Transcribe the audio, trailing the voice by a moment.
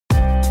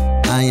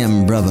I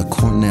am Brother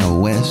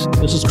Cornel West.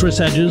 This is Chris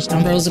Hedges.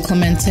 I'm Rosa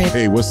Clemente.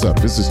 Hey, what's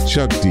up? This is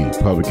Chuck D,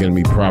 Public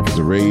Enemy, Prophets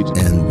of Rage.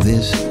 And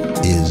this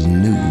is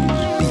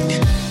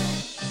Newsbeat.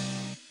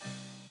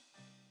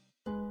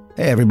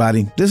 Hey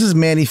everybody, this is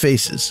Manny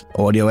Faces,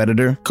 audio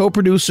editor,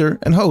 co-producer,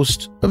 and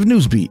host of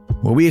Newsbeat,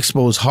 where we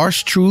expose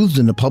harsh truths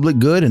in the public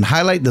good and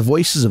highlight the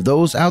voices of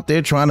those out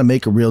there trying to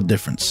make a real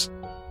difference.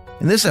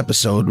 In this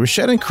episode,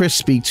 Rashad and Chris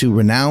speak to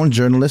renowned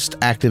journalist,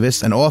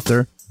 activist, and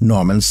author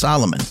Norman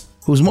Solomon,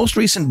 whose most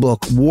recent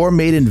book, War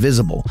Made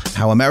Invisible: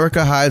 How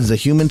America Hides the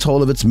Human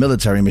Toll of Its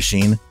Military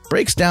Machine,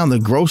 breaks down the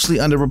grossly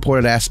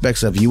underreported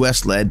aspects of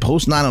U.S.-led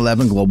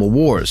post-9/11 global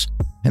wars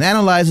and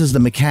analyzes the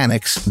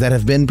mechanics that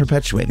have been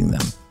perpetuating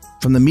them.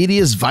 From the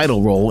media's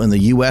vital role in the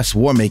U.S.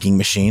 war-making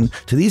machine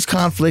to these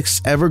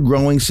conflicts'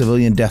 ever-growing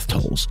civilian death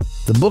tolls,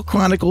 the book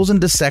chronicles and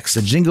dissects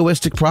the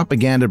jingoistic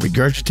propaganda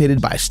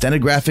regurgitated by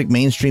stenographic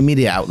mainstream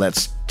media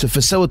outlets to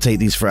facilitate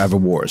these forever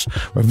wars,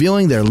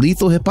 revealing their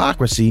lethal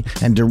hypocrisy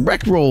and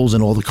direct roles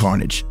in all the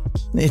carnage.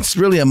 It's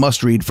really a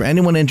must-read for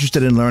anyone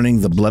interested in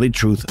learning the bloody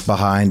truth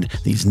behind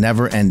these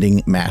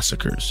never-ending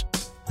massacres.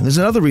 And there's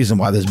another reason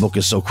why this book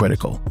is so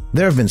critical.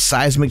 There have been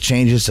seismic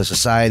changes to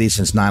society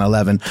since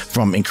 9/11,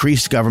 from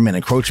increased government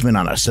encroachment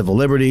on our civil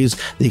liberties,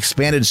 the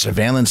expanded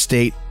surveillance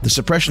state, the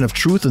suppression of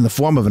truth in the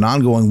form of an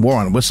ongoing war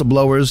on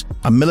whistleblowers,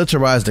 a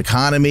militarized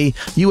economy,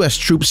 U.S.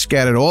 troops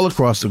scattered all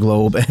across the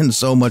globe, and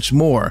so much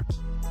more.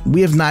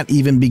 We have not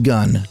even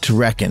begun to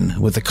reckon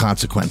with the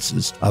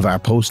consequences of our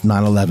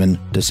post-9/11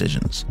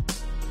 decisions.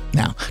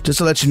 Now, just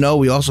to let you know,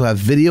 we also have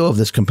video of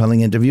this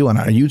compelling interview on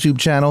our YouTube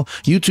channel,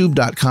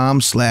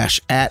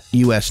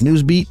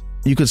 youtube.com/@USNewsbeat.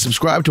 You can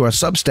subscribe to our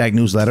Substack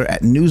newsletter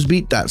at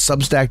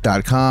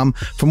newsbeat.substack.com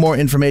for more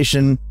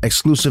information,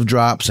 exclusive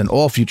drops, and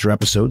all future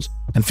episodes.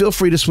 And feel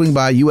free to swing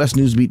by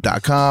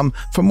usnewsbeat.com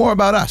for more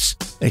about us,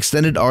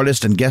 extended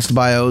artist and guest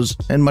bios,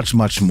 and much,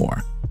 much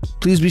more.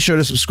 Please be sure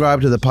to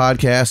subscribe to the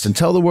podcast and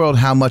tell the world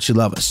how much you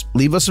love us.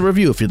 Leave us a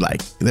review if you'd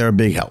like. They're a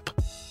big help.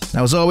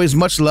 Now, as always,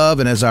 much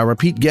love, and as our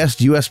repeat guest,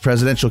 U.S.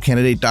 presidential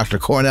candidate Dr.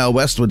 Cornel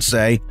West would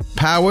say,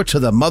 power to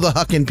the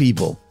mother-hucking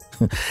people.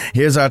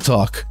 Here's our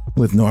talk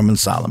with Norman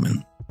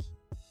Solomon.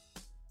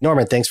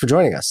 Norman, thanks for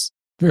joining us.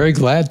 Very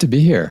glad to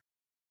be here.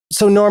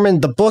 So,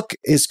 Norman, the book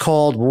is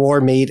called War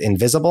Made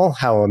Invisible: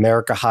 How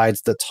America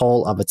Hides the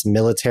Toll of Its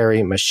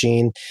Military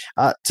Machine.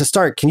 To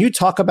start, can you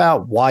talk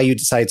about why you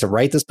decided to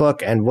write this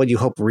book and what you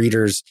hope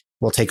readers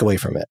will take away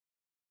from it?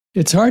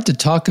 It's hard to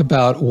talk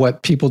about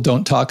what people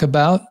don't talk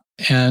about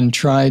and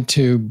try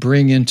to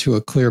bring into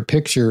a clear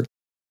picture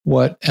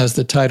what, as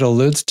the title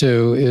alludes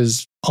to,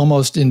 is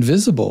almost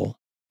invisible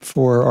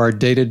for our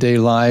day-to-day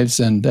lives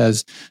and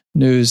as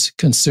news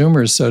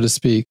consumers, so to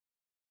speak.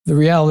 The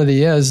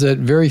reality is that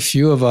very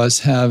few of us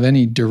have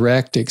any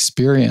direct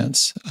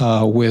experience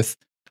with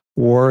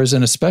wars,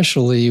 and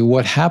especially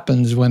what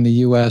happens when the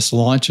U.S.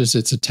 launches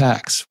its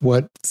attacks,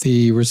 what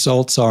the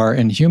results are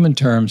in human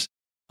terms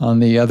on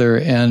the other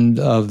end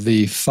of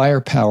the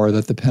firepower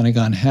that the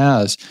Pentagon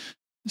has.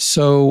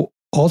 So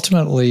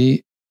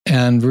ultimately,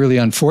 and really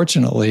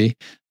unfortunately,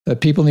 the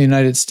people in the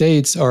United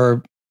States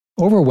are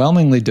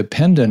overwhelmingly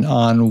dependent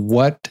on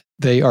what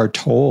they are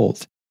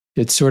told.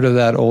 It's sort of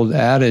that old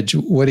adage,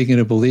 what are you going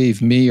to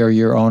believe, me or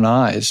your own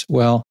eyes?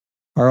 Well,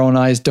 our own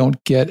eyes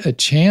don't get a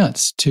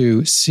chance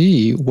to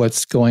see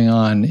what's going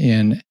on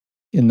in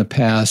the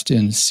past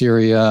in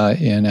Syria,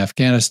 in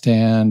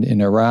Afghanistan, in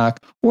Iraq,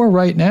 or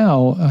right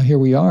now, here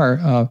we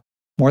are,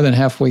 more than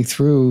halfway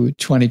through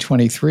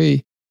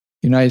 2023,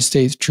 United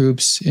States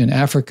troops in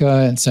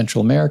Africa and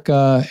Central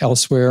America,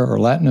 elsewhere, or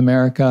Latin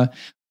America.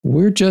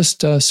 We're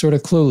just sort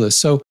of clueless.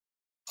 So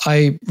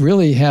I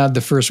really had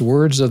the first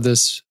words of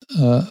this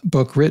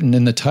book written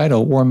in the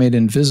title, War Made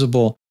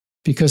Invisible,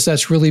 because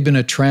that's really been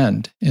a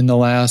trend in the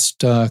last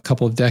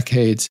couple of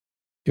decades.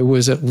 It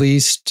was at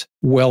least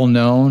well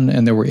known,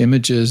 and there were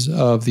images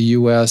of the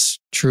U.S.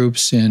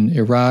 troops in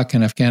Iraq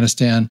and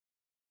Afghanistan.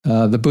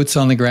 The boots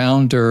on the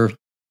ground are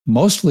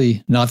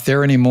mostly not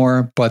there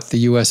anymore, but the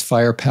U.S.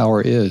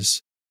 firepower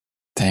is.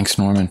 Thanks,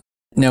 Norman.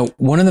 Now,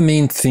 one of the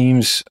main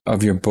themes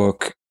of your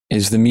book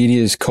is the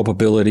media's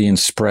culpability in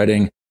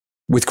spreading,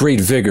 with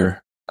great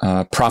vigor,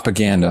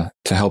 propaganda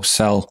to help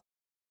sell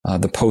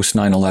the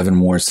post-9/11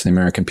 wars to the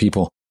American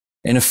people.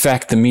 In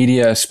effect, the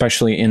media,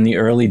 especially in the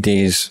early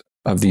days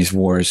of these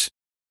wars,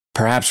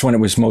 perhaps when it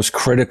was most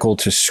critical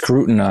to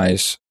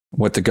scrutinize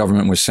what the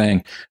government was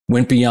saying,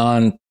 went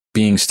beyond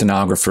being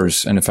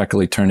stenographers and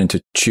effectively turned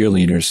into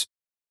cheerleaders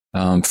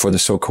for the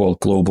so-called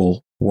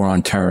global war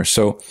on terror.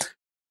 So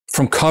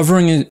from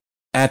covering it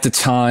at the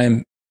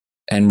time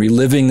and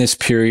reliving this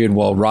period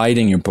while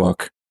writing your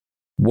book,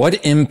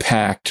 what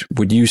impact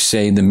would you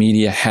say the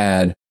media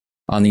had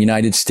on the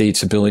United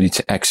States' ability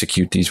to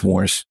execute these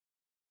wars?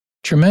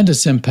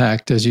 Tremendous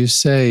impact, as you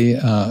say,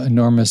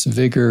 enormous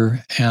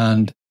vigor,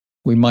 and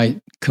we might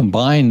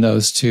combine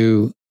those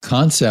two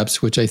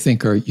concepts, which I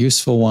think are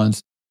useful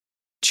ones,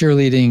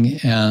 cheerleading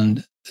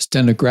and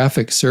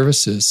stenographic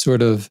services,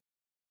 sort of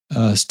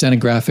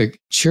stenographic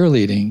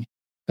cheerleading,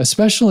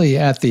 especially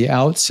at the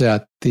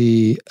outset,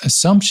 the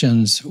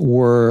assumptions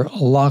were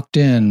locked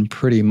in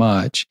pretty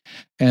much.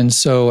 And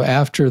so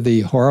after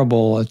the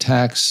horrible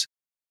attacks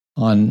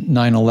on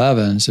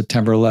 9/11,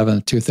 September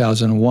 11th,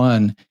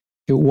 2001,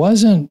 it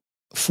wasn't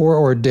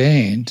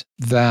foreordained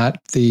that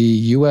the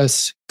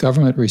U.S.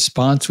 government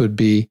response would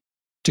be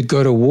to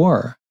go to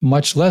war,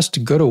 much less to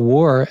go to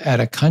war at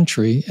a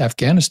country,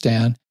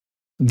 Afghanistan,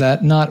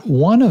 that not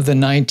one of the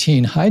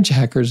 19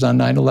 hijackers on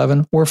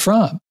 9/11 were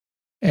from.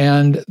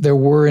 And there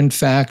were, in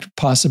fact,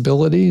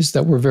 possibilities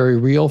that were very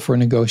real for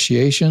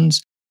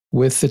negotiations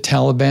with the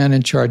Taliban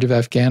in charge of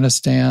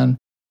Afghanistan.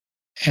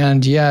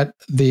 And yet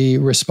the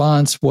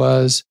response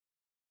was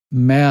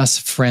mass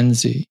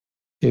frenzy.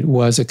 It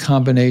was a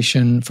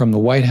combination from the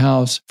White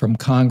House, from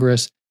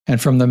Congress, and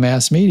from the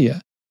mass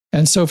media.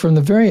 And so from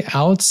the very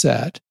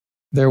outset,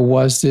 there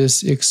was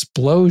this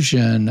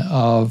explosion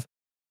of,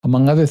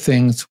 among other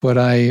things, what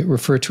I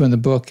refer to in the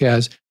book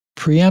as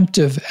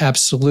preemptive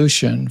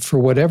absolution for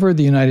whatever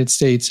the United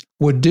States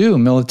would do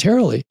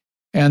militarily.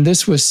 And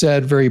this was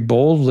said very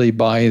boldly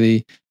by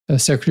the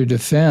Secretary of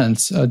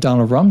Defense,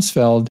 Donald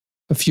Rumsfeld,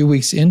 a few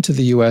weeks into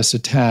the U.S.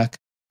 attack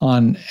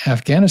on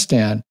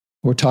Afghanistan.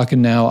 We're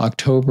talking now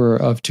October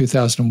of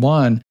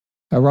 2001.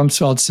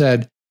 Rumsfeld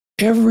said,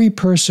 every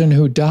person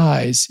who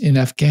dies in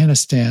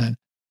Afghanistan,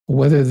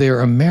 whether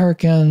they're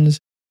Americans,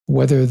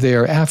 whether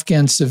they're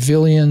Afghan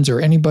civilians or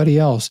anybody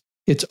else,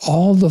 it's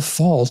all the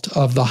fault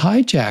of the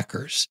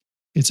hijackers.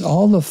 It's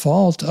all the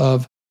fault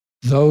of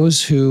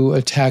those who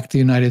attacked the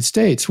United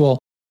States. Well,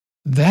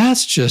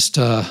 that's just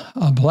a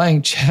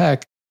blank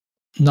check,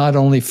 not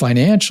only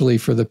financially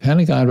for the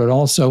Pentagon, but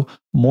also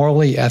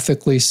morally,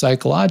 ethically,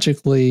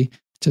 psychologically,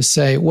 to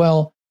say,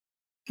 well,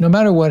 no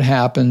matter what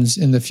happens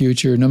in the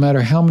future, no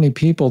matter how many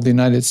people the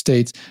United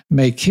States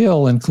may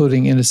kill,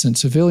 including innocent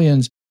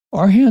civilians,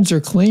 our hands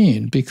are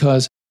clean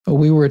because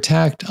we were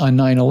attacked on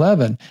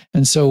 9/11.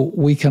 And so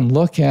we can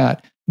look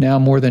at now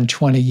more than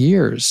 20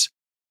 years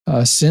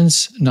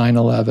since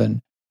 9/11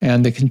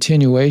 and the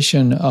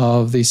continuation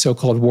of the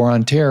so-called war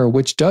on terror,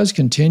 which does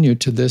continue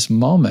to this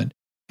moment,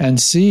 and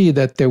see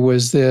that there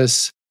was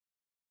this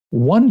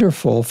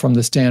wonderful, from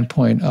the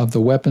standpoint of the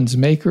weapons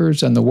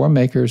makers and the war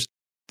makers,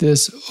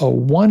 this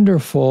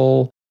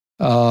wonderful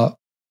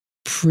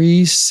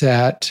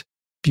preset,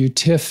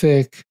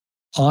 beatific,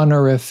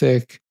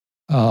 honorific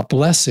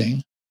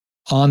blessing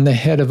on the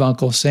head of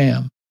Uncle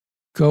Sam.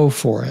 Go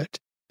for it.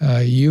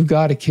 You've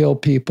got to kill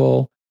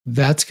people.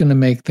 That's going to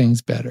make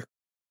things better.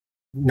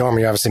 Norm,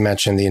 you obviously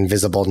mentioned the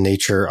invisible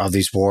nature of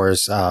these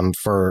wars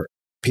for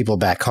people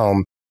back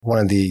home. One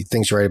of the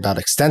things you write about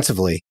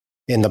extensively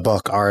in the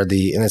book are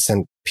the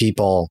innocent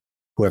people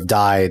who have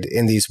died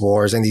in these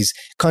wars in these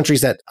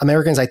countries that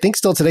Americans, I think,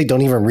 still today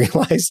don't even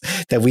realize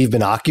that we've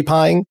been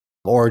occupying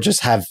or just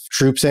have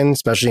troops in,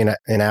 especially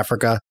in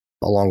Africa,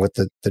 along with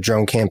the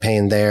drone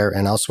campaign there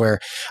and elsewhere.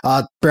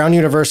 Brown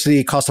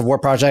University Cost of War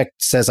Project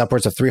says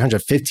upwards of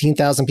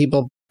 315,000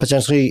 people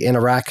potentially in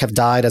Iraq have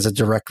died as a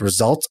direct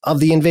result of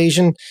the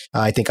invasion,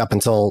 I think up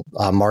until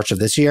March of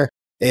this year.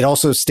 It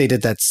also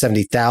stated that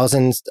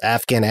 70,000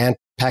 Afghan and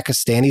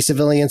Pakistani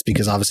civilians,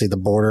 because obviously the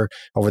border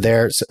over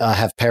there,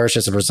 have perished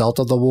as a result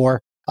of the war.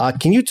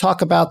 Can you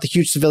talk about the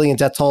huge civilian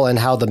death toll and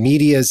how the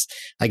media's,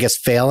 I guess,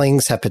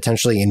 failings have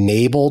potentially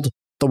enabled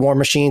the war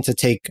machine to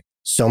take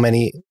so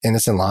many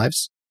innocent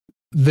lives?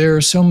 There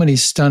are so many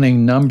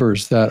stunning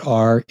numbers that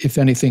are, if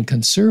anything,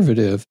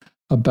 conservative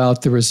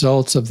about the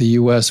results of the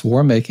U.S.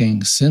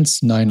 war-making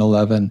since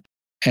 9/11.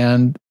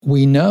 And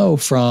we know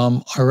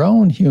from our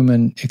own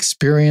human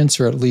experience,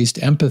 or at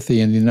least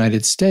empathy in the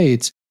United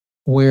States,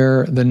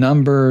 where the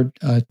number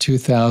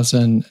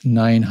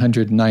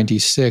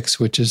 2,996,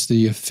 which is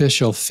the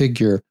official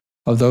figure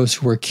of those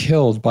who were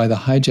killed by the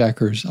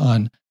hijackers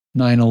on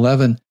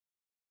 9/11,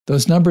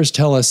 those numbers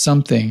tell us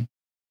something.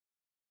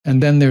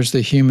 And then there's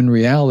the human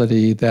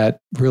reality that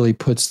really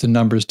puts the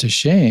numbers to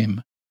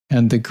shame,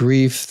 and the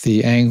grief,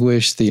 the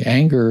anguish, the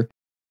anger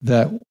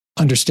that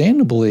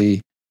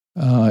understandably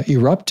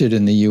erupted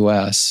in the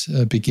U.S.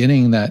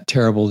 Beginning that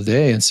terrible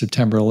day on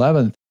September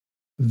 11th.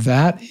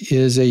 That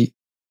is a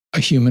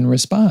human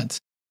response.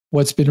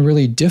 What's been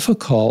really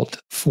difficult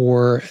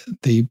for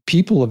the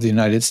people of the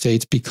United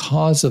States,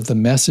 because of the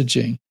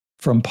messaging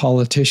from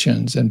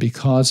politicians and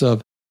because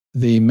of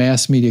the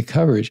mass media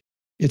coverage,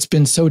 it's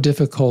been so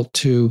difficult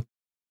to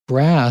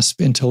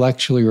grasp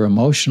intellectually or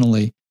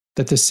emotionally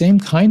that the same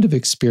kind of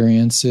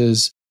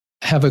experiences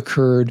have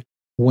occurred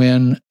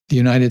when the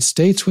United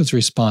States was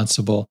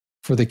responsible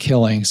for the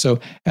killing. So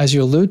as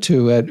you allude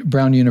to at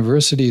Brown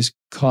University's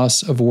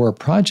Costs of War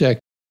Project,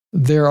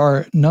 there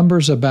are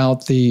numbers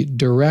about the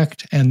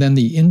direct and then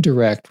the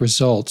indirect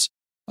results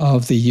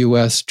of the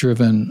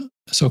U.S.-driven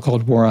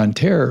so-called war on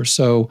terror.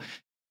 So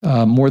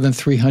more than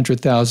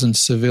 300,000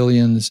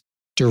 civilians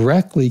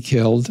directly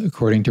killed,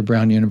 according to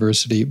Brown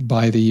University,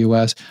 by the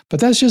U.S. But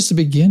that's just the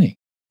beginning.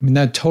 I mean,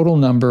 that total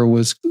number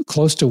was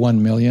close to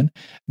 1 million.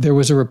 There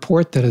was a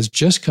report that has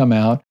just come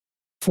out,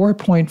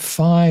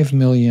 4.5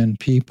 million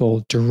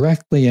people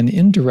directly and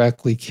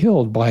indirectly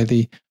killed by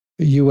the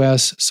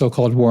U.S.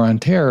 so-called war on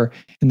terror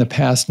in the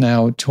past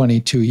now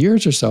 22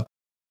 years or so.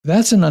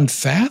 That's an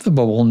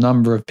unfathomable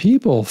number of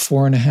people,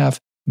 4.5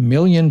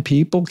 million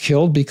people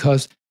killed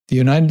because the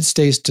United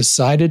States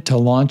decided to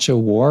launch a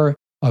war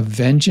of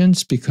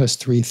vengeance because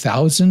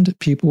 3,000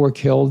 people were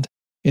killed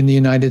in the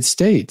United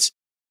States.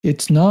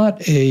 It's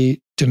not a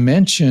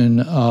dimension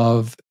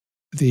of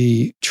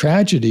the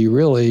tragedy,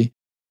 really,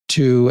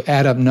 to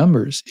add up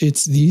numbers.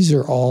 These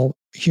are all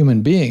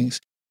human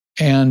beings.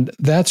 And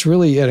that's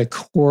really at a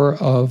core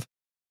of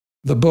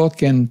the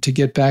book. And to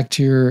get back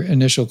to your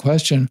initial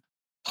question,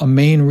 a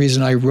main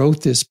reason I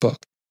wrote this book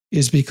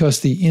is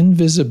because the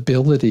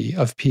invisibility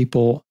of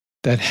people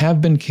that have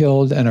been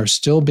killed and are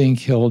still being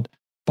killed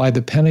by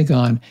the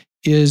Pentagon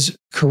is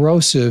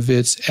corrosive.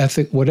 It's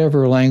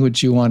whatever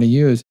language you want to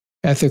use,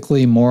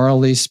 ethically,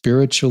 morally,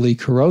 spiritually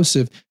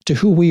corrosive to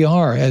who we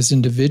are as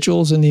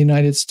individuals in the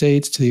United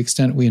States, to the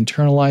extent we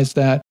internalize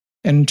that.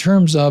 And in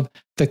terms of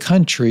the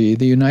country,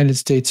 the United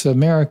States of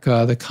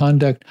America, the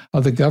conduct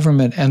of the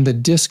government and the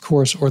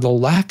discourse or the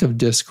lack of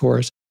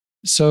discourse.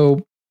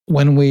 So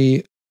when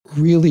we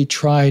really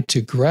try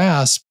to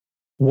grasp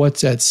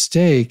what's at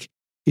stake,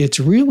 it's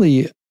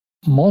really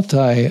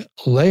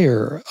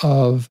multi-layer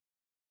of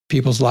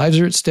people's lives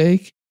are at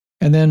stake.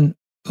 And then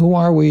who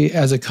are we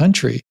as a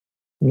country?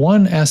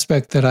 One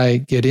aspect that I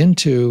get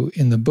into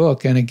in the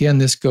book, and again,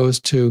 this goes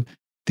to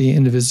the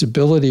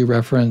indivisibility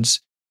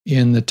reference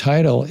in the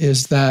title,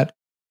 is that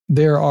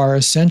there are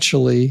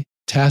essentially,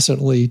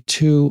 tacitly,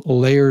 2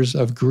 layers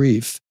of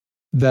grief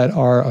that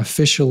are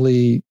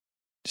officially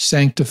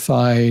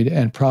sanctified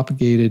and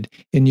propagated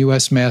in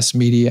U.S. mass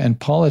media and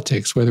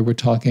politics, whether we're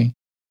talking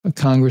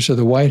Congress or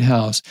the White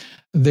House.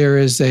 There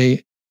is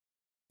a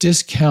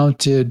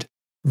discounted,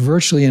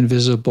 virtually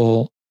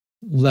invisible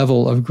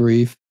level of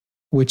grief,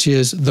 which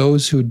is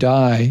those who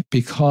die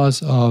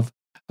because of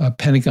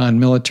Pentagon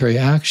military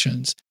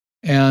actions.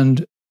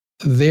 And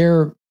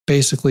they're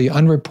basically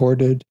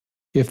unreported.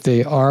 If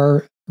they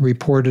are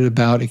reported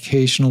about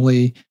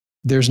occasionally,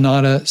 there's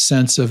not a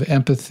sense of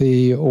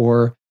empathy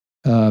or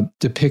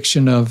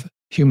depiction of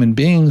human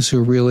beings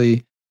who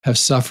really have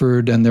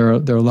suffered and their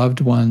loved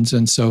ones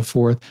and so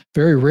forth.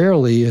 Very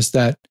rarely is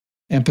that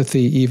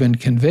empathy even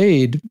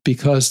conveyed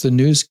because the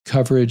news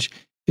coverage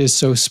is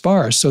so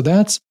sparse. So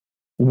that's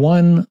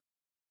one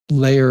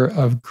layer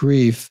of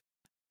grief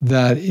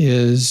that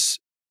is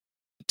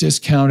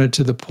discounted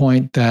to the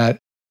point that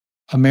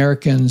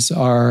Americans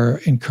are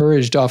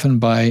encouraged often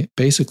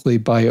basically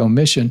by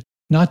omission,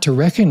 not to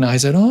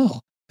recognize at all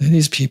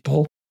these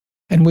people.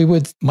 And we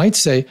might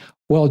say,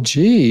 well,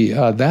 gee,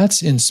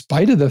 that's in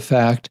spite of the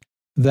fact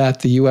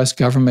that the US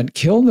government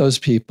killed those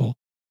people.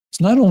 It's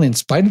not only in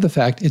spite of the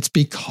fact, it's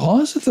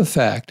because of the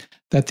fact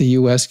that the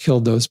US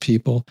killed those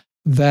people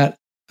that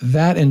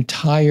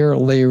entire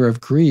layer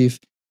of grief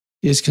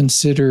is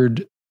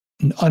considered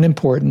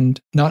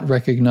unimportant, not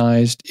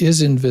recognized,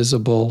 is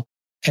invisible,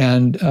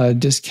 and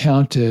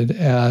discounted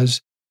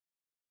as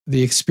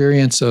the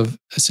experience of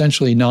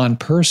essentially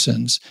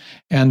non-persons.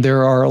 And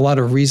there are a lot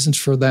of reasons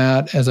for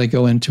that, as I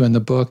go into in the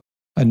book: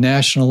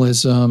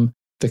 nationalism,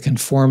 the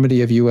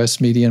conformity of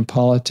U.S. media and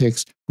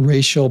politics,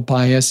 racial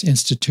bias,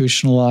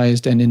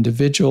 institutionalized and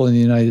individual in the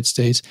United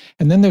States.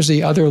 And then there's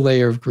the other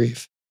layer of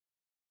grief.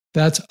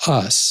 That's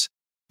us.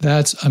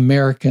 That's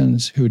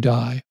Americans who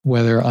die,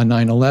 whether on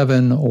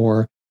 9/11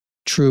 or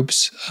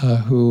troops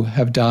who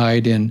have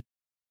died in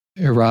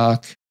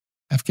Iraq,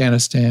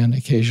 Afghanistan,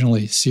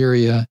 occasionally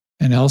Syria,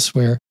 and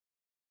elsewhere.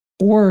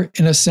 Or,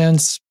 in a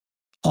sense,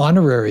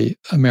 honorary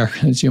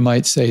Americans, you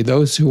might say,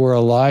 those who are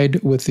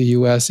allied with the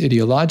U.S.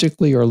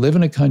 ideologically or live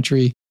in a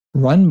country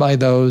run by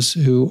those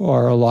who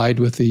are allied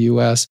with the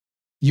U.S.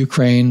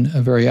 Ukraine,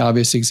 a very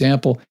obvious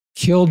example,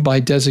 killed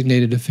by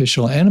designated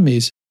official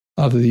enemies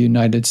of the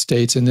United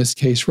States, in this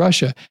case,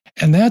 Russia.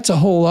 And that's a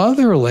whole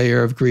other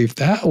layer of grief.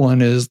 That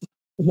one is,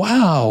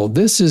 wow,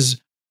 this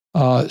is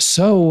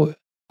so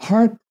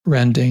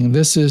heartrending.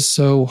 This is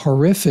so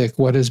horrific,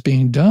 what is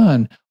being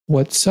done,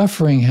 what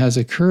suffering has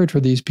occurred for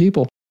these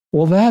people.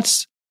 Well,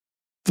 that's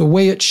the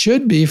way it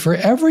should be for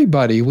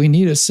everybody. We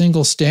need a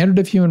single standard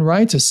of human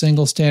rights, a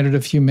single standard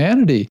of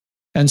humanity.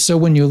 And so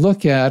when you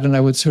look at, and I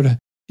would sort of,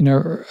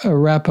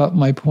 wrap up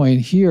my point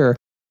here,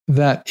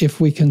 that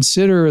if we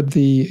consider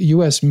the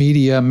US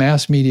media,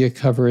 mass media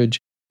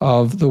coverage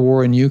of the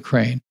war in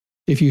Ukraine,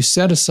 if you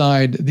set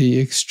aside the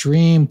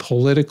extreme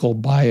political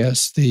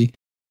bias, the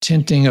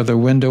tinting of the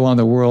window on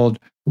the world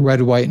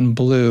red, white, and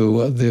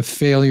blue, the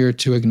failure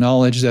to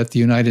acknowledge that the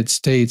United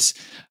States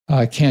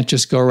can't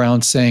just go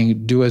around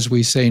saying, do as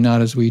we say,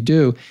 not as we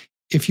do.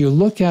 If you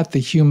look at the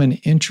human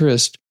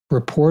interest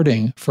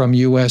reporting from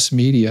US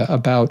media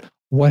about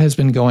what has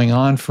been going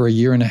on for a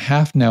year and a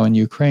half now in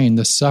Ukraine,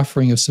 the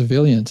suffering of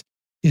civilians,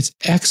 it's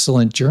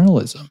excellent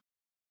journalism.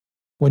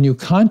 When you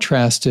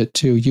contrast it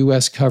to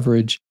US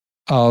coverage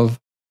of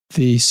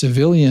the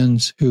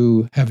civilians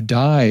who have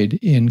died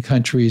in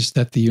countries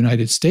that the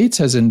United States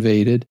has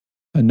invaded,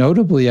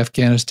 notably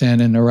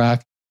Afghanistan and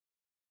Iraq,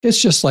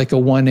 it's just like a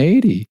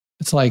 180.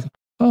 It's like,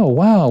 oh,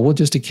 wow, we'll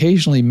just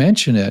occasionally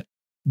mention it.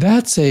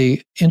 That's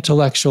a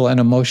intellectual and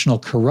emotional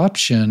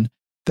corruption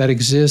that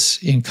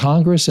exists in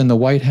Congress, in the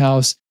White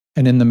House,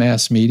 and in the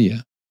mass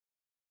media.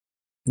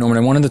 Norman,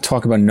 I wanted to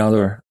talk about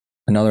another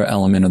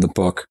element of the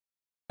book,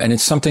 and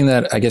it's something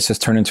that I guess has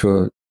turned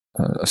into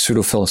a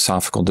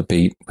pseudo-philosophical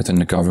debate within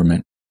the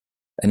government,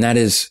 and that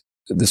is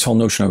this whole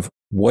notion of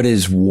what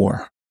is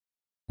war,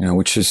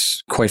 which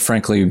is, quite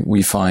frankly,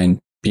 we find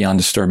beyond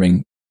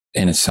disturbing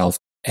in itself,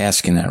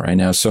 asking that right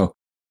now. So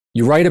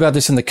you write about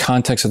this in the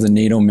context of the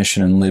NATO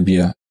mission in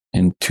Libya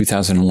in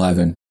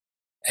 2011.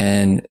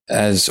 And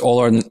as all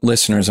our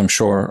listeners, I'm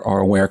sure, are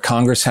aware,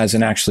 Congress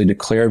hasn't actually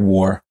declared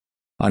war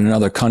on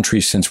another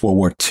country since World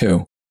War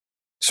II.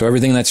 So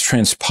everything that's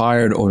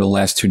transpired over the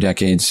last 2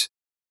 decades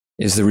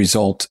is the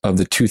result of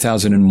the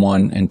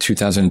 2001 and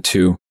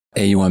 2002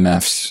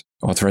 AUMFs,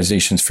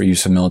 authorizations for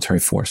use of military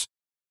force.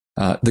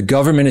 The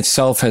government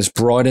itself has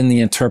brought in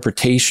the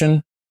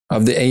interpretation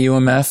of the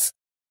AUMF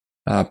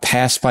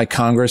passed by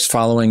Congress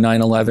following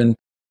 9/11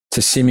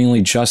 to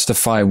seemingly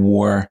justify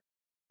war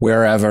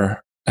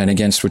wherever and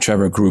against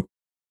whichever group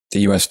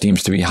the U.S.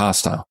 deems to be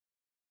hostile.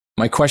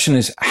 My question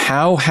is,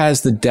 how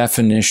has the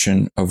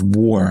definition of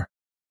war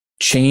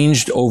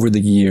changed over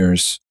the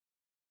years?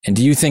 And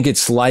do you think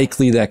it's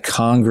likely that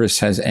Congress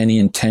has any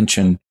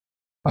intention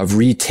of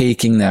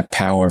retaking that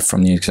power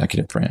from the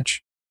executive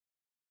branch?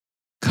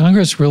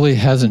 Congress really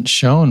hasn't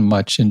shown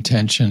much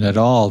intention at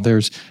all.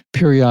 There's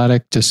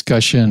periodic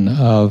discussion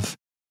of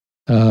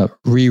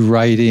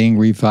rewriting,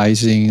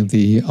 revising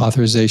the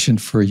authorization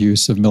for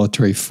use of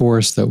military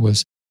force that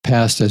was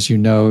passed, as you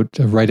note,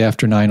 right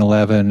after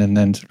 9/11 and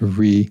then sort of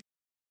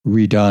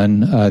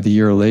redone the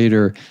year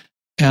later.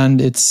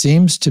 And it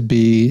seems to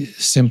be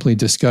simply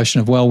discussion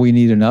of, well, we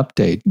need an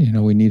update.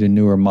 We need a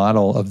newer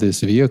model of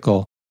this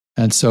vehicle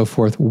and so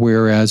forth,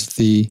 whereas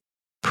the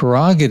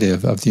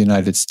prerogative of the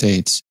United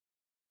States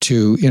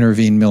to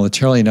intervene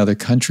militarily in other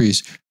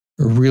countries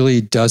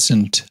really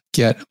doesn't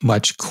get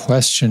much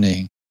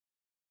questioning.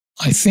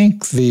 I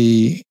think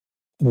the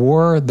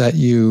war that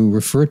you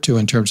refer to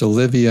in terms of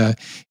Libya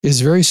is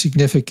very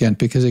significant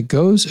because it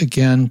goes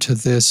again to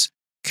this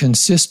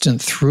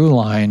consistent through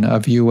line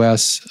of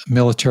U.S.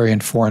 military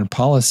and foreign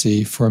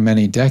policy for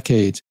many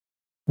decades,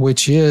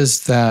 which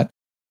is that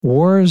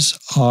wars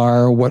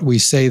are what we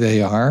say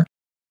they are,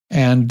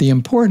 and the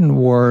important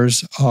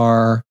wars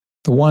are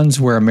the ones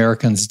where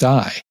Americans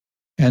die.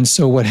 And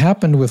so what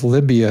happened with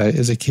Libya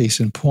is a case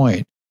in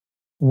point,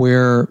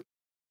 where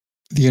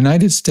the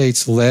United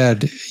States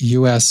led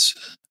U.S.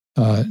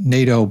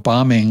 NATO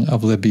bombing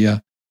of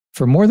Libya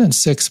for more than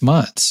 6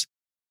 months.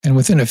 And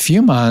within a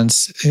few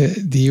months,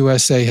 the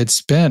USA had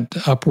spent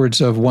upwards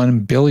of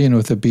 $1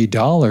 billion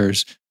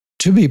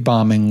to be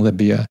bombing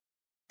Libya.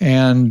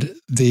 And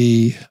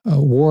the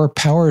War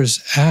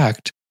Powers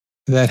Act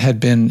that had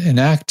been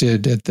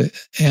enacted at the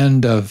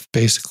end of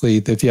basically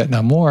the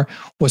Vietnam War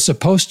was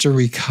supposed to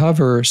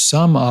recover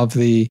some of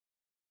the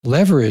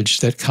leverage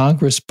that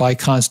Congress, by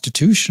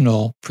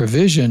constitutional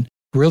provision,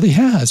 really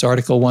has.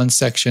 Article 1,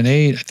 Section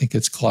 8, I think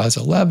it's Clause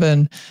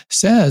 11,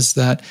 says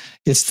that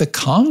it's the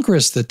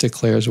Congress that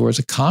declares war. It's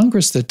the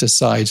Congress that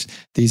decides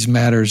these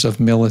matters of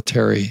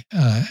military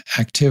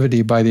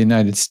activity by the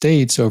United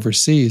States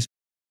overseas.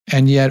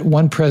 And yet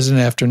one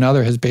president after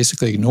another has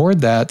basically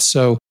ignored that.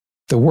 So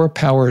the War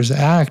Powers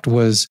Act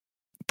was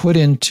put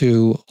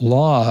into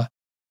law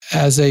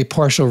as a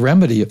partial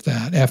remedy of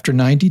that. After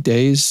 90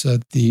 days,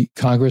 the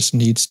Congress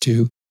needs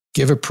to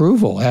give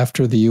approval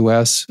after the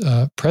U.S.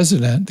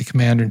 President, the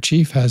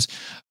commander-in-chief, has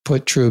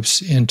put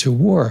troops into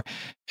war.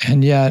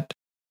 And yet,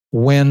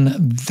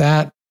 when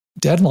that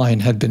deadline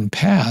had been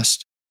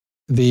passed,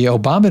 the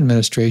Obama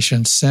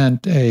administration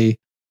sent a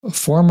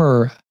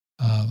former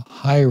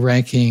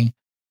high-ranking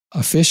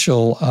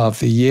official of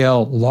the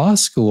Yale Law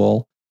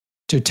School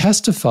to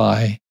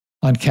testify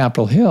on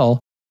Capitol Hill.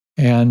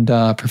 And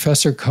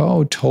Professor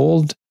Coe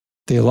told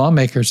the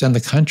lawmakers and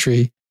the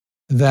country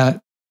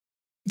that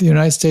the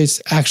United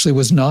States actually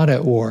was not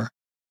at war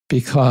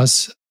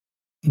because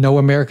no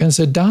Americans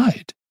had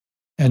died.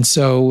 And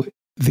so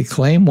the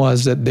claim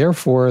was that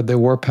therefore the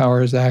War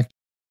Powers Act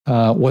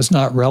was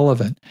not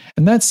relevant.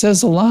 And that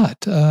says a lot.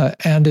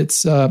 And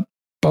it's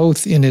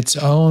both in its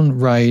own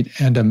right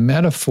and a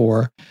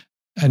metaphor,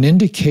 an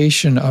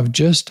indication of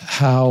just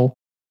how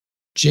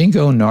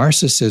jingo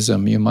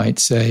narcissism, you might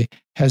say,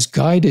 has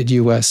guided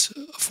U.S.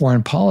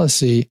 foreign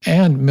policy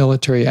and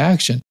military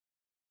action.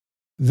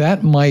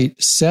 That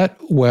might set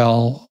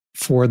well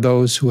for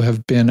those who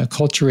have been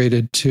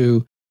acculturated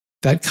to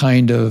that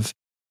kind of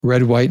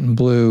red, white, and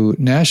blue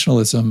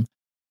nationalism.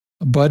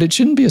 But it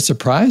shouldn't be a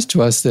surprise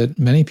to us that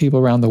many people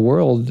around the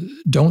world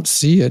don't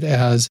see it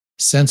as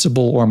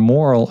sensible or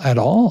moral at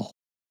all.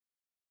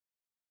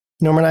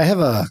 Norman, I have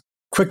a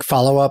quick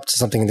follow-up to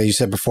something that you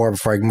said before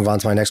I move on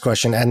to my next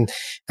question. And it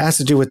has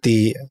to do with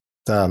the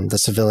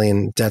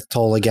civilian death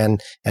toll again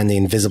and the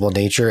invisible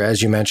nature,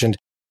 as you mentioned.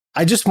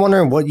 I just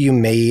wondering what you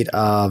made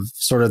of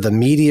sort of the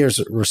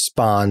media's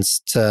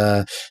response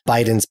to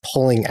Biden's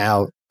pulling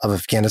out of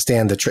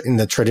Afghanistan, in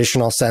the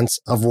traditional sense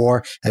of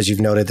war, as you've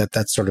noted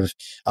that's sort of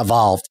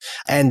evolved.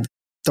 And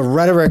the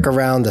rhetoric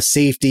around the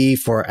safety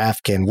for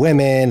Afghan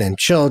women and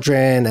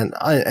children and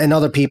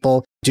other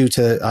people due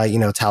to,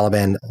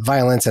 Taliban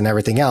violence and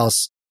everything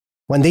else,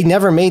 when they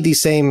never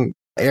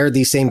aired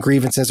these same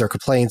grievances or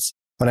complaints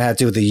when it had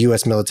to do with the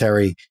U.S.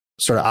 military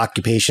sort of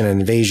occupation and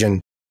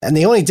invasion. And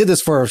they only did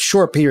this for a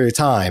short period of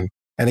time.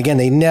 And again,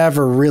 they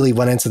never really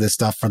went into this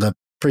stuff for the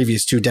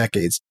previous 2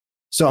 decades.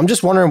 So I'm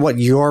just wondering what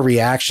your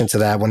reaction to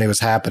that when it was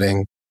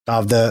happening,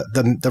 of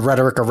the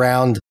rhetoric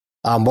around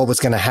what was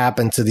going to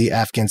happen to the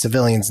Afghan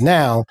civilians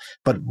now,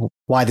 but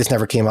why this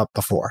never came up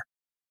before.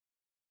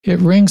 It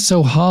rings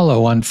so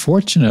hollow,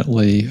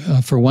 unfortunately.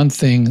 For one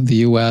thing, the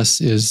U.S.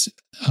 is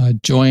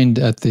joined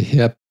at the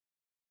hip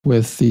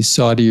with the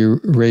Saudi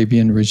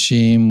Arabian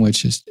regime,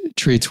 which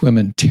treats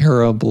women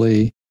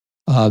terribly.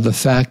 The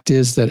fact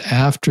is that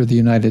after the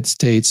United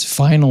States,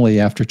 finally,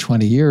 after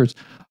 20 years,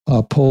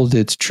 pulled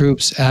its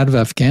troops out of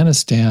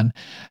Afghanistan,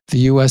 the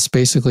U.S.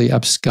 basically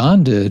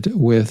absconded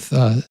with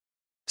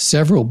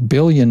several $1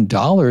 billion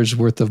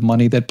worth of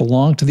money that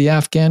belonged to the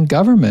Afghan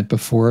government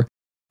before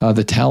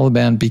the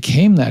Taliban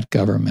became that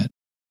government.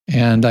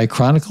 And I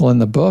chronicle in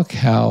the book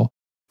how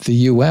the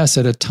U.S.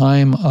 at a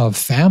time of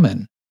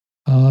famine,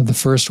 the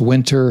first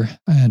winter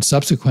and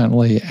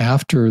subsequently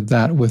after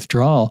that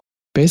withdrawal,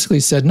 basically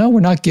said, no, we're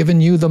not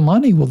giving you the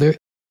money. Well,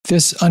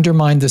 this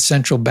undermined the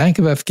central bank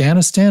of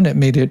Afghanistan. It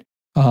made it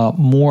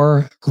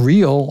more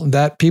real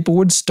that people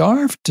would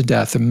starve to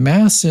death. A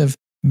massive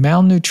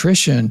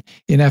malnutrition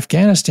in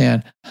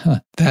Afghanistan.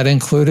 That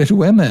included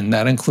women,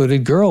 that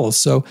included girls.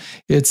 So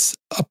it's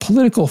a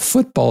political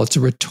football. It's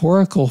a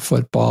rhetorical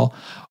football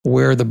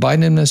where the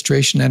Biden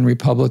administration and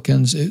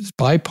Republicans, is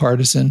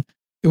bipartisan.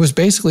 It was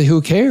basically,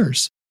 who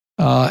cares?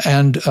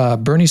 And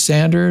Bernie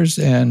Sanders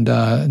and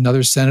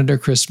another senator,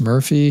 Chris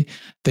Murphy,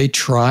 they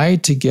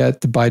tried to get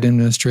the Biden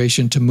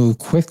administration to move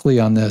quickly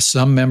on this.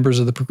 Some members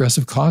of the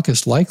Progressive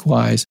Caucus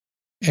likewise.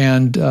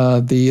 And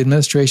the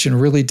administration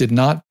really did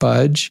not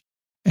budge.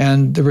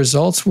 And the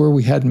results were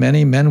we had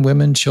many men,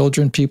 women,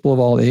 children, people of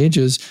all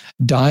ages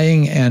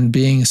dying and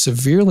being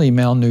severely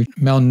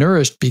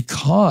malnourished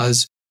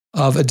because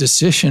of a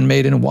decision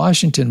made in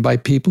Washington by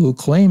people who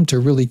claim to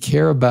really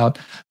care about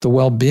the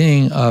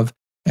well-being of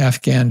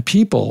Afghan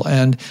people.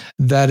 And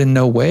that in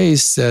no way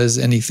says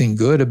anything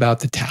good about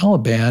the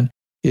Taliban.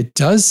 It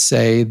does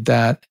say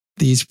that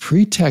these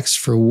pretexts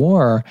for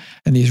war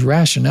and these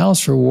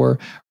rationales for war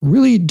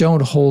really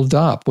don't hold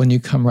up when you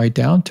come right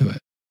down to it.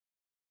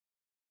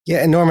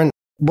 Yeah, and Norman,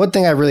 one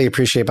thing I really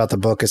appreciate about the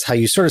book is how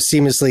you sort of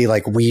seamlessly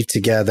weave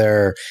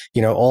together,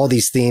 all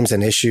these themes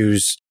and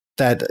issues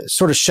that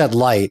sort of shed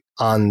light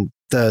on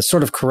the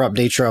sort of corrupt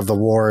nature of the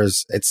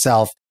wars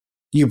itself.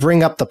 You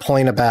bring up the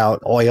point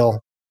about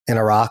oil in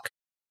Iraq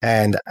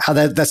and how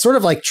that's sort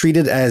of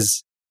treated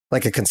as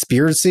like a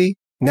conspiracy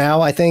now,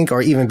 I think,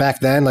 or even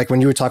back then,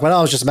 when you were talking about,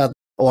 oh, it's just about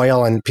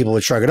oil and people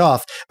would shrug it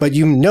off. But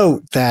you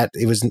note that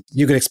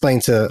you could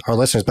explain to our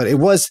listeners, but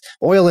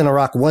oil in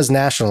Iraq was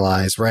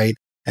nationalized, right?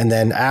 And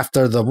then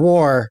after the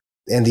war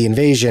and the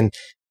invasion,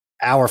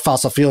 our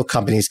fossil fuel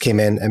companies came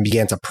in and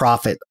began to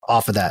profit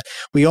off of that.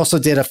 We also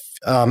did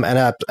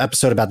an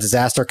episode about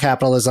disaster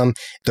capitalism,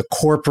 the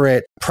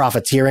corporate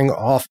profiteering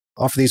off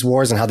of these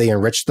wars and how they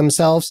enriched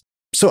themselves.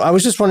 So I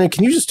was just wondering,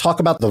 can you just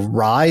talk about the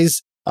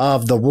rise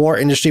of the war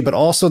industry, but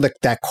also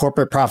that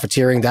corporate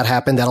profiteering that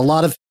happened that a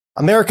lot of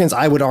Americans,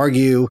 I would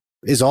argue,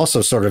 is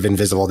also sort of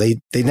invisible. They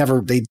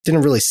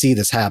didn't really see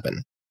this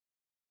happen.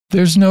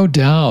 There's no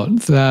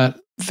doubt that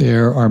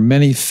there are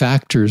many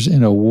factors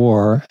in a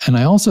war. And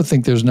I also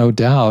think there's no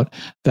doubt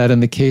that in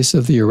the case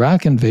of the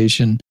Iraq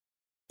invasion,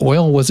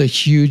 oil was a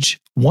huge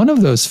one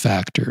of those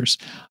factors.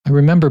 I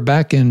remember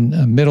back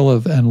in middle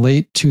of and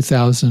late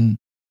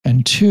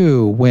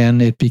 2002,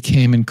 when it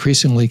became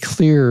increasingly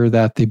clear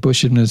that the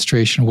Bush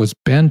administration was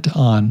bent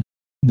on,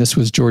 and this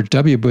was George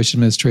W. Bush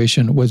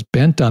administration, was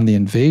bent on the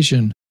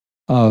invasion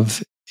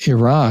of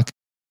Iraq,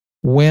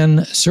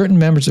 when certain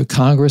members of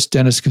Congress,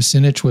 Dennis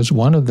Kucinich was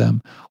one of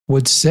them,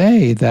 would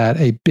say that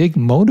a big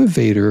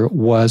motivator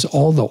was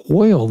all the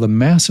oil, the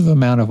massive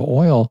amount of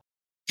oil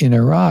in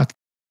Iraq.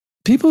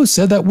 People who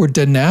said that were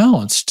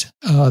denounced.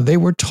 They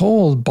were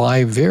told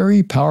by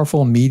very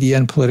powerful media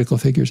and political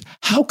figures,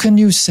 how can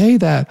you say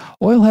that?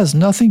 Oil has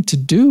nothing to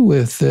do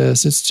with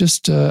this. It's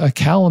just a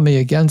calumny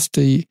against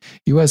the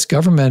U.S.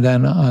 government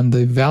and on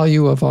the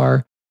value of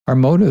our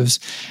motives.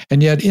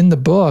 And yet in the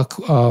book,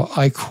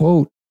 I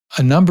quote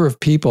a number of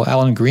people,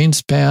 Alan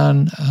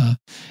Greenspan,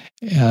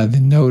 the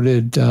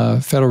noted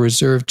Federal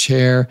Reserve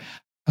Chair,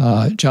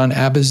 John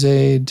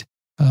Abizaid,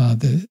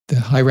 the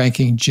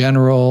high-ranking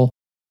general.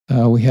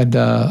 We had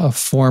a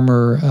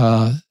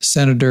former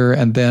senator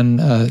and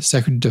then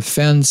Secretary of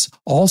Defense.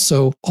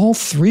 Also, all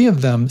three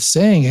of them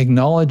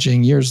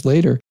acknowledging years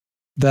later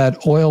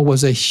that oil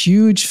was a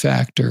huge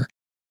factor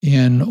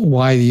in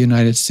why the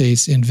United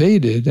States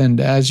invaded. And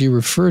as you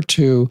refer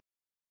to,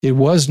 it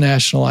was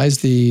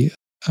nationalized. The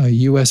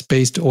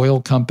U.S.-based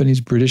oil companies,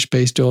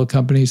 British-based oil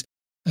companies,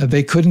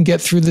 they couldn't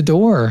get through the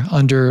door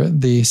under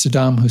the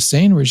Saddam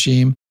Hussein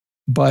regime.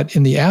 But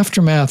in the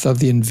aftermath of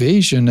the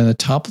invasion and the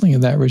toppling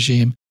of that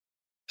regime,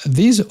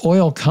 these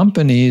oil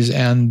companies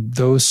and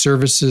those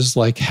services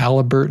like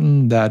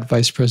Halliburton that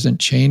Vice President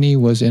Cheney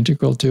was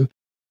integral to,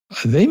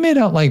 they made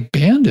out like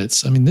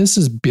bandits. I mean, this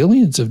is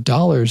billions of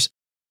dollars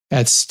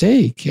at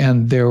stake.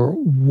 And there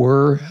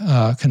were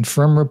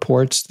confirmed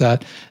reports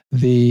that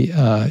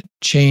the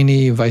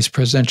Cheney vice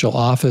presidential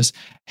office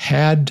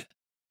had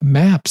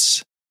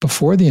maps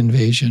before the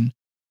invasion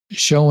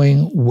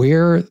showing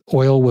where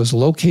oil was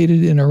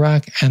located in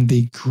Iraq and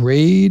the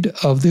grade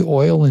of the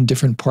oil in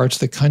different parts of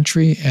the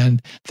country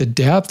and the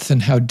depth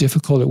and how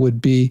difficult it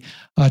would be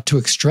to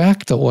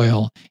extract the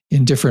oil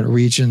in different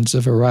regions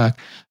of Iraq.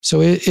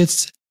 So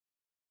it's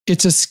a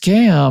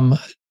scam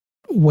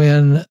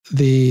when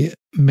the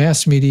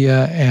mass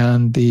media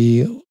and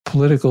the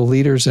political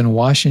leaders in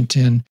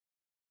Washington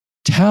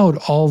tout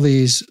all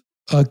these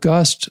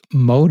august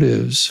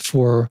motives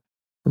for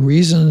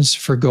reasons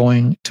for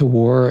going to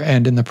war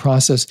and in the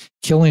process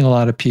killing a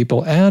lot of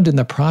people and in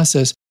the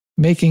process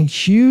making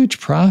huge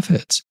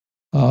profits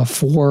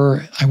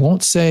for, I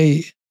won't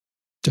say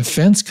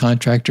defense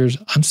contractors,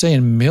 I'm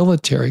saying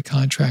military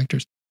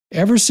contractors.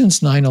 Ever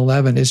since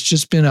 9/11, it's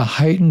just been a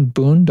heightened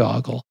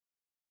boondoggle.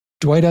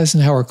 Dwight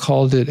Eisenhower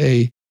called it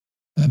a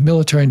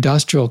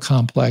military-industrial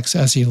complex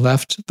as he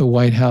left the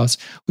White House.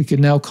 We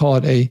could now call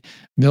it a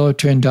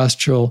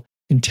military-industrial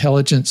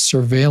intelligence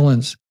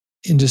surveillance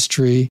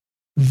industry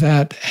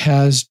that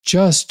has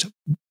just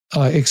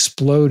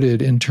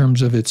exploded in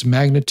terms of its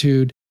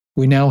magnitude.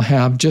 We now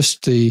have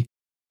just the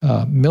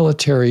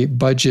military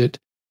budget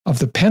of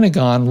the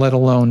Pentagon, let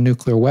alone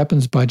nuclear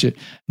weapons budget,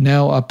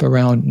 now up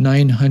around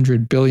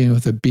 $900 billion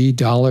with a B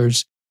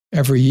dollars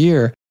every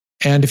year.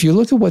 And if you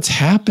look at what's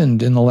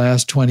happened in the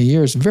last 20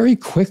 years, very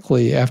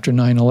quickly after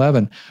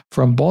 9/11,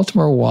 from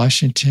Baltimore,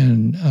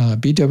 Washington,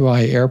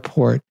 BWI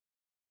Airport,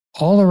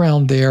 all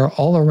around there,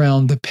 all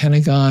around the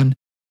Pentagon,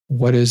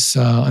 what is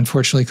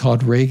unfortunately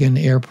called Reagan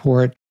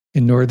Airport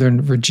in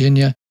Northern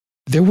Virginia,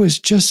 there was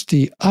just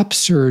the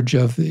upsurge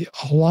of a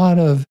lot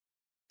of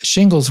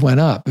shingles went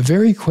up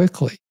very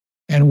quickly.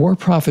 And war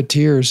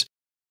profiteers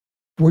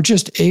were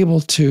just able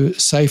to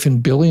siphon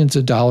billions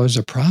of dollars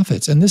of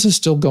profits. And this is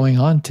still going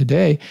on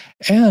today.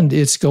 And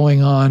it's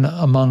going on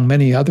among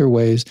many other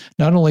ways,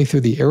 not only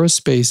through the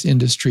aerospace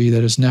industry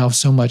that is now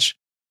so much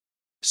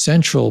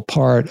central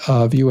part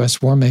of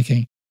U.S. war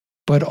making,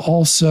 but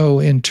also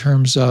in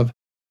terms of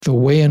the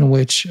way in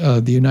which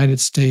the United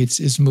States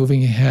is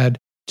moving ahead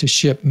to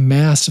ship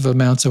massive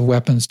amounts of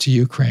weapons to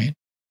Ukraine.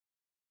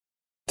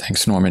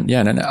 Thanks, Norman.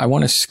 Yeah, and I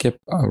want to skip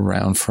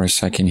around for a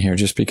second here,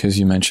 just because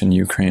you mentioned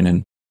Ukraine.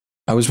 And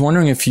I was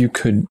wondering if you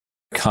could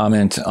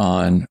comment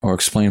on or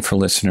explain for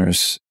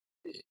listeners,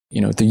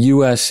 the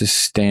U.S.'s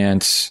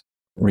stance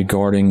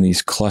regarding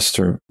these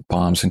cluster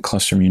bombs and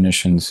cluster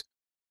munitions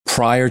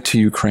prior to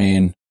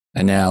Ukraine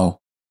and now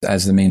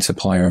as the main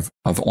supplier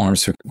of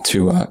arms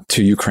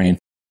to Ukraine.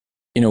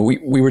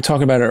 We were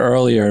talking about it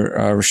earlier,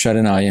 Rashad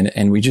and I,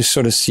 and we just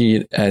sort of see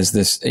it as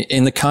this,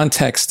 in the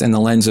context and the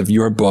lens of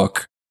your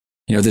book,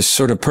 this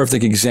sort of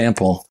perfect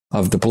example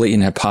of the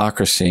blatant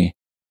hypocrisy,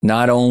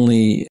 not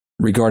only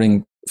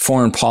regarding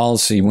foreign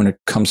policy when it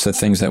comes to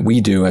things that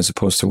we do as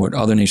opposed to what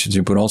other nations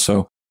do, but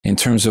also in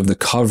terms of the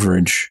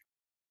coverage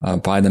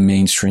by the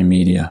mainstream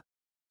media.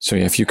 So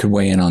if you could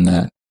weigh in on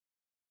that.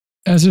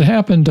 As it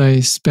happened,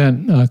 I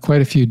spent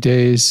quite a few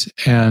days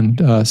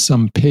and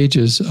some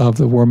pages of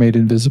the War Made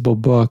Invisible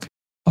book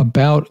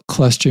about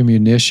cluster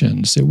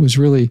munitions. It was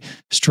really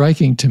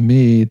striking to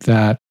me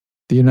that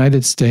the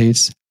United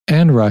States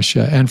and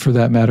Russia, and for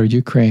that matter,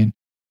 Ukraine,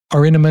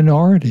 are in a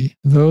minority.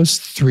 Those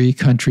three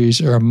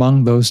countries are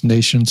among those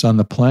nations on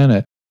the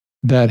planet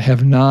that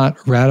have not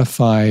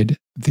ratified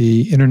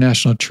the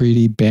international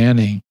treaty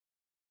banning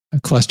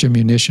cluster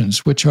munitions,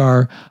 which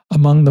are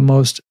among the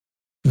most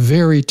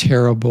very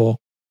terrible,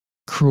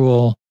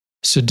 cruel,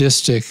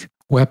 sadistic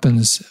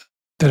weapons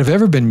that have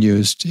ever been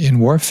used in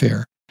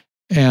warfare.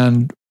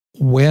 And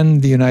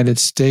when the United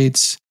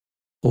States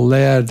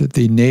led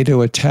the NATO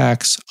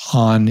attacks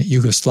on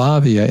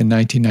Yugoslavia in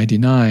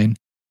 1999,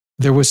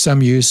 there was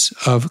some use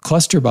of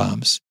cluster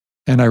bombs.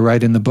 And I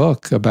write in the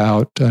book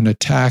about an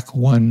attack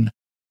one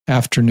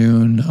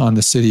afternoon on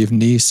the city of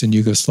Nice in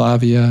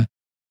Yugoslavia,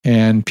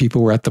 and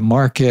people were at the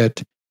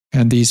market,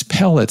 and these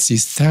pellets,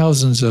 these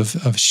thousands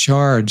of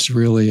shards,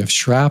 really, of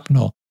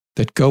shrapnel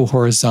that go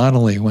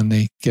horizontally when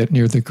they get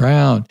near the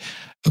ground.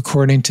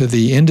 According to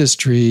the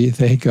industry,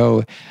 they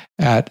go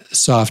at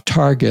soft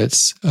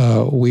targets.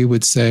 We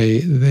would say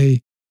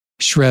they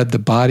shred the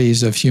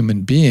bodies of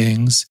human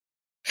beings.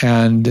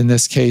 And in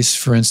this case,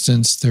 for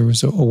instance, there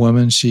was a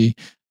woman, she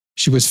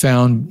was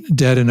found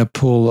dead in a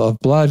pool of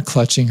blood,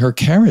 clutching her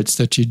carrots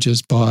that she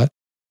just bought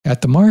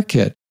at the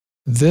market.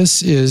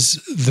 This is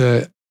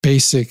the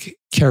basic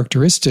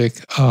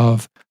characteristic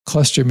of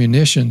cluster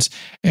munitions.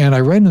 And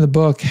I write in the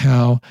book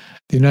how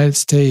the United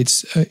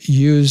States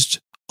used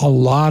a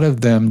lot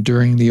of them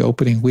during the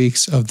opening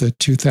weeks of the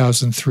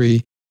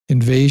 2003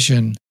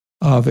 invasion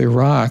of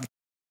Iraq.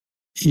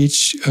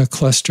 Each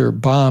cluster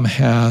bomb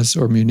has,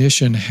 or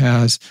munition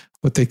has,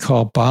 what they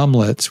call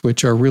bomblets,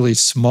 which are really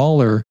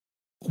smaller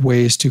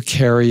ways to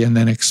carry and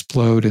then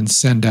explode and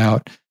send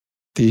out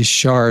these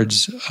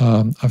shards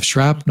of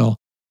shrapnel.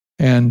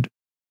 And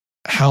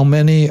how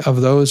many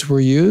of those were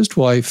used?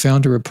 Well, I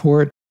found a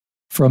report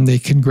from the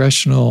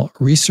Congressional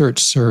Research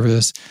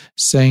Service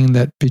saying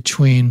that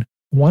between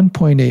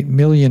 1.8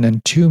 million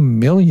and 2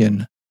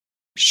 million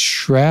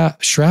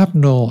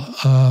shrapnel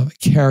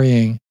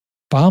carrying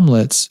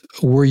bomblets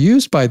were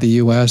used by the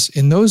U.S.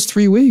 in those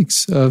 3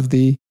 weeks of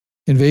the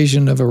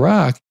invasion of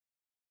Iraq.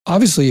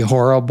 Obviously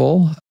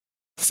horrible.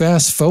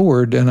 Fast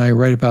forward, and I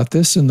write about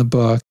this in the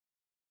book,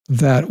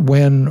 that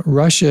when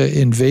Russia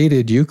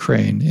invaded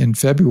Ukraine in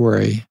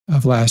February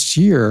of last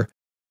year,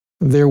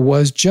 there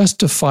was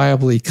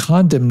justifiably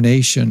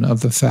condemnation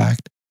of the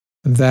fact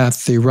that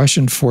the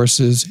Russian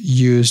forces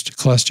used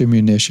cluster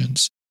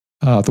munitions.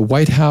 The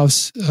White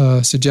House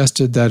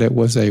suggested that it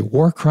was a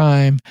war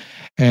crime,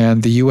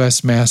 and the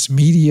U.S. mass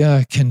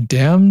media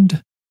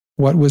condemned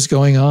what was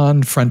going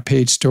on. Front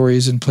page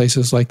stories in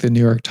places like the New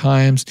York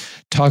Times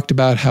talked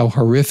about how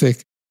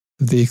horrific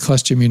the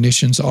cluster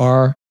munitions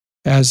are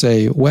as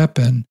a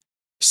weapon.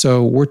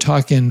 So we're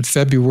talking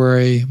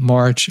February,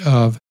 March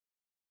of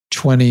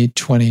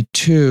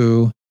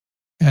 2022,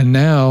 and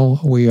now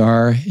we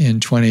are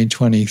in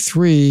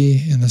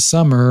 2023 in the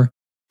summer,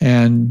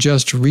 and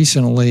just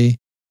recently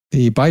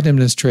the Biden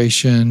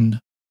administration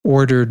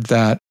ordered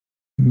that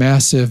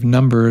massive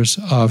numbers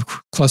of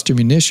cluster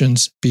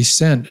munitions be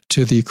sent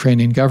to the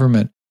Ukrainian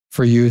government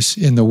for use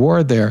in the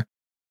war there.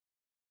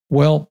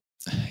 Well,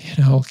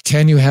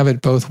 can you have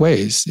it both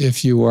ways?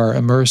 If you are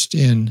immersed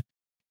in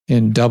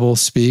double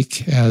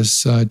speak,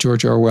 as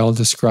George Orwell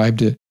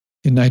described it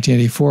in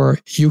 1984,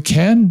 you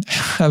can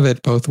have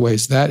it both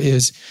ways. That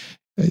is,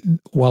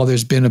 while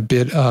there's been a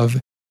bit of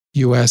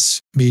U.S.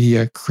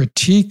 media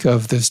critique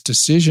of this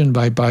decision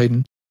by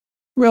Biden,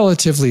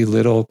 relatively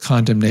little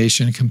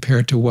condemnation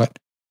compared to what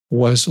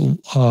was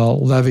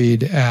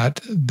levied at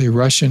the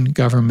Russian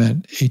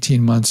government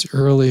 18 months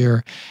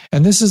earlier.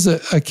 And this is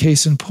a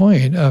case in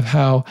point of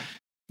how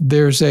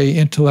there's a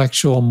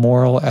intellectual,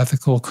 moral,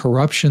 ethical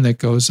corruption that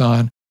goes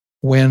on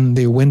when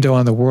the window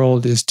on the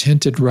world is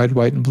tinted red,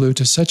 white, and blue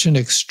to such an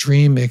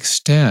extreme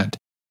extent.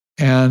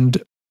 And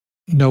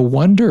no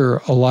wonder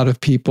a lot of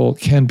people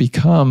can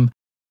become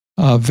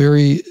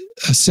very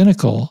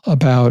cynical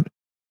about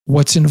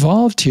what's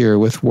involved here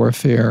with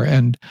warfare.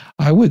 And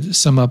I would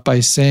sum up by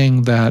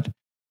saying that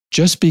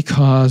just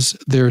because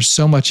there's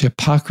so much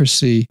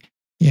hypocrisy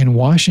in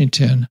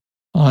Washington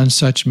on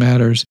such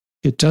matters,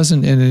 it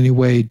doesn't in any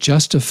way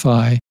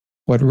justify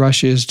what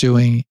Russia is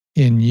doing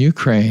in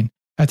Ukraine.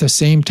 At the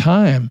same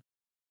time,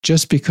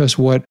 just because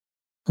what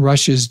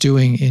Russia is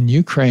doing in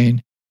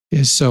Ukraine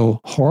is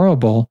so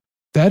horrible,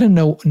 that in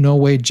no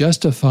way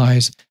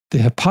justifies the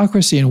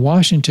hypocrisy in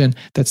Washington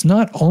that's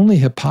not only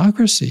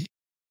hypocrisy,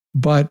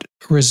 but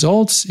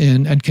results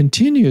in and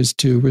continues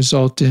to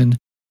result in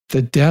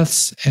the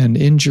deaths and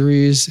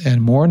injuries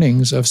and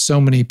mournings of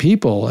so many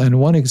people. And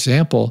one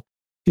example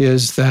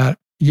is that,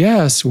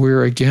 yes,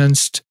 we're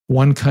against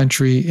one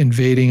country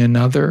invading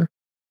another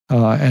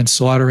and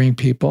slaughtering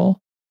people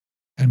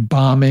and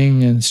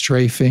bombing and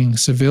strafing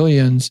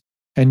civilians.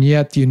 And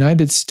yet the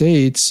United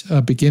States,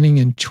 beginning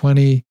in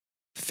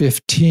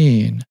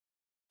 2015,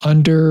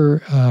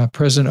 under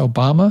President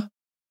Obama,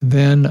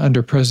 then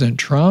under President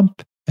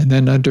Trump, and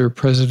then under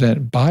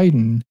President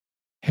Biden,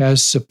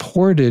 has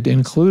supported,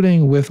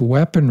 including with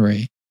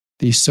weaponry,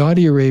 the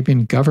Saudi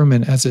Arabian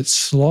government as it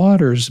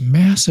slaughters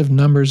massive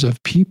numbers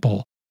of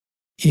people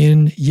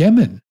in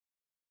Yemen.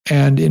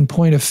 And in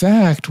point of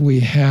fact,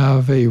 we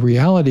have a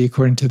reality,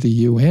 according to the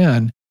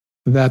UN,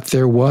 that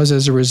there was,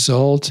 as a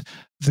result,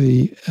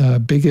 the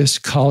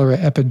biggest cholera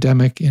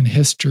epidemic in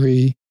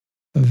history,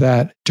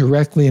 that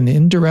directly and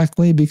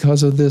indirectly,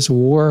 because of this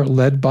war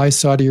led by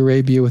Saudi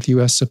Arabia with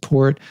U.S.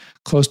 support,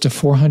 close to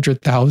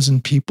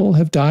 400,000 people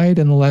have died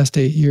in the last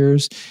 8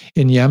 years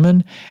in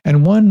Yemen.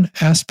 And one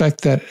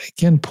aspect that,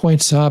 again,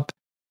 points up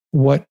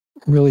what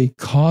really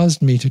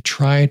caused me to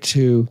try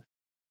to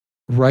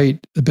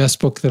write the best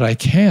book that I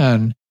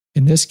can,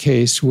 in this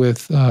case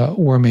with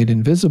War Made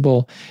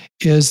Invisible,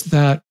 is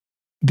that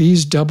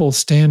these double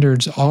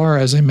standards are,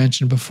 as I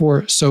mentioned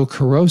before, so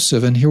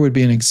corrosive. And here would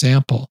be an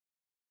example.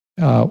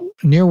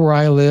 Near where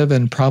I live,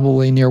 and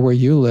probably near where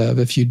you live,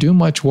 if you do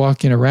much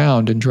walking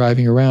around and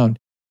driving around,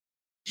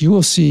 you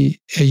will see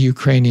a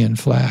Ukrainian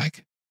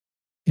flag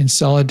in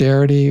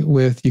solidarity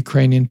with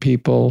Ukrainian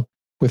people,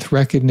 with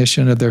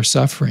recognition of their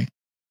suffering.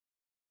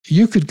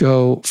 You could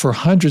go for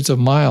hundreds of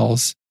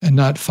miles and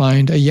not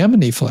find a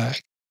Yemeni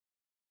flag.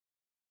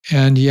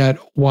 And yet,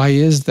 why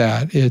is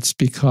that? It's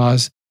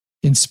because,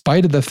 in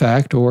spite of the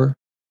fact, or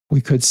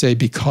we could say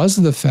because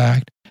of the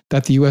fact,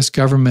 that the U.S.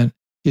 government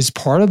is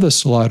part of the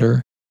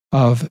slaughter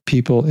of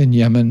people in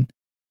Yemen,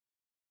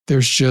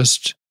 there's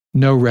just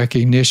no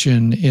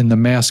recognition in the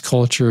mass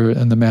culture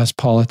and the mass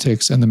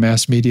politics and the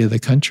mass media of the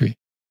country.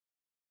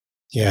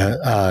 Yeah,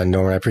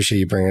 Norman, I appreciate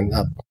you bringing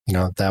up,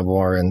 that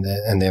war and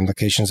the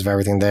implications of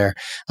everything there.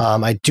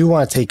 I do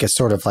want to take a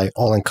sort of like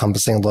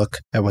all-encompassing look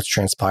at what's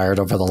transpired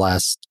over the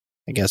last,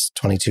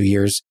 22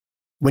 years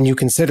when you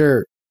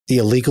consider the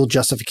illegal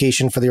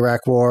justification for the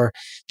Iraq War,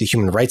 the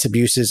human rights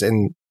abuses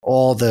in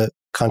all the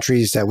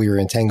countries that we were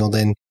entangled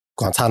in,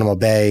 Guantanamo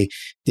Bay,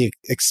 the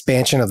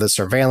expansion of the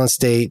surveillance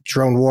state,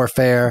 drone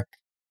warfare,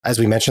 as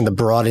we mentioned, the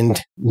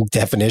broadened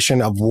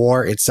definition of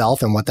war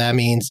itself and what that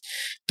means,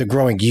 the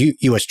growing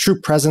U.S.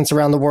 troop presence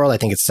around the world. I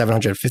think it's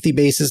 750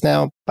 bases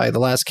now by the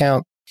last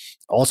count.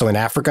 Also in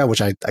Africa,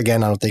 which I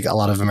don't think a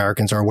lot of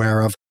Americans are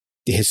aware of.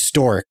 The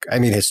historic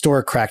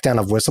crackdown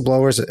of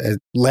whistleblowers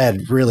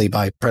led really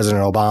by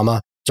President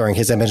Obama during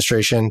his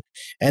administration.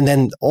 And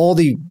then all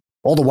the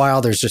while,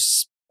 there's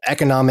just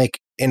economic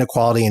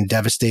inequality and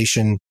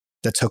devastation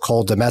that took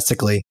hold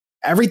domestically.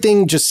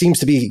 Everything just seems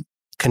to be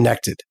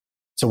connected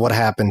to what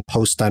happened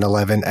post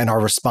 9/11 and our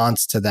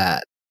response to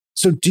that.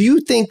 So do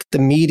you think the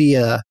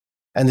media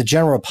and the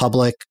general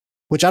public,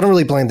 which I don't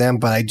really blame them,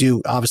 but I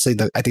do, obviously,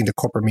 I think the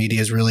corporate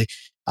media is really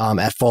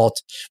at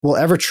fault, will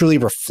ever truly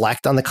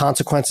reflect on the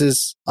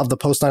consequences of the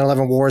post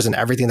 9/11 wars and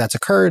everything that's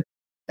occurred?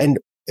 And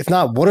if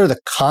not, what are the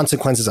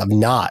consequences of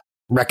not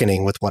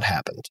reckoning with what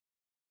happened?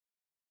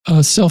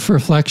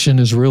 Self-reflection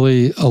is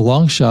really a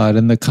long shot,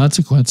 and the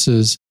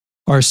consequences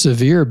are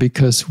severe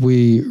because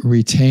we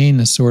retain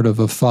a sort of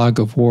a fog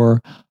of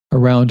war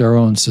around our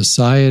own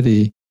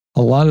society.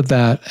 A lot of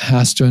that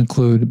has to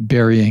include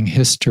burying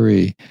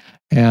history.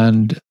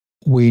 And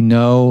we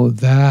know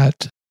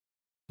that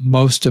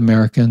most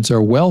Americans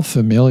are well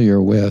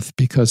familiar with,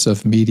 because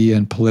of media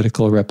and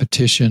political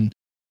repetition,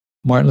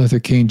 Martin Luther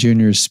King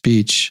Jr.'s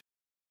speech,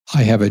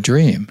 I Have a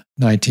Dream,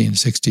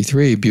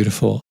 1963,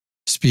 beautiful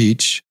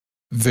speech,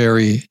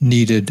 very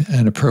needed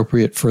and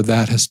appropriate for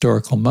that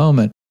historical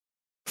moment.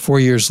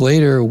 4 years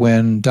later,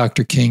 when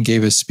Dr. King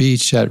gave a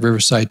speech at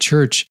Riverside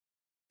Church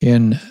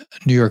in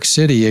New York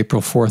City,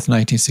 April 4th,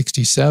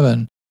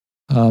 1967,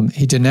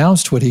 he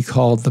denounced what he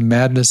called the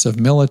madness of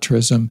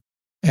militarism,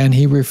 and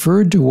he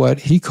referred to what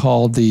he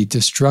called the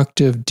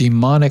destructive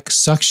demonic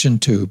suction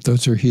tube.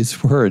 Those are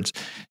his words.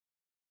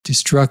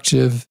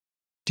 Destructive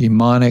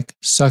demonic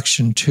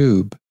suction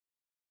tube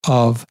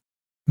of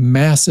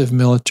massive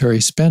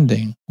military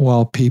spending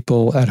while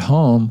people at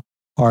home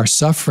are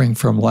suffering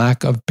from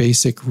lack of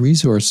basic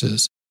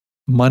resources,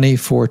 money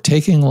for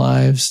taking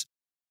lives,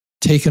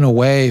 taken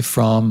away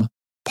from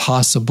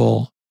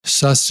possible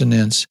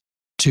sustenance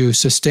to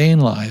sustain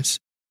lives.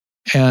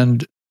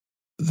 And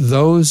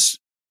those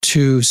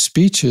two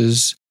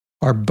speeches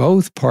are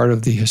both part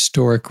of the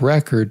historic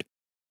record,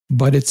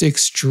 but it's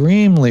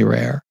extremely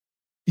rare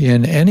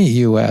in any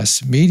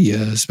U.S.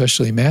 media,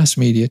 especially mass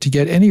media, to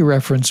get any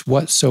reference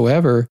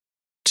whatsoever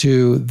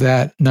to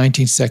that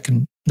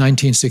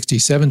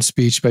 1967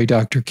 speech by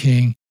Dr.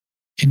 King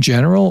in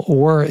general,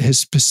 or his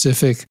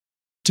specific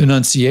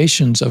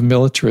denunciations of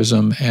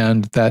militarism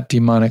and that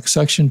demonic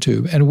suction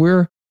tube. And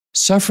we're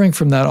suffering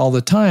from that all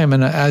the time.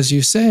 And as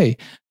you say,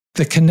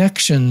 the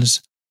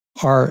connections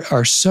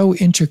are so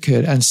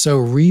intricate and so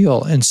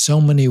real in so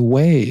many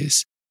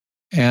ways.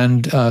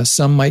 And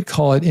some might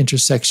call it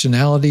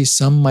intersectionality.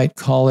 Some might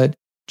call it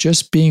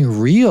just being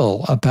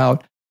real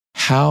about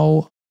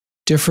how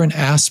different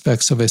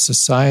aspects of a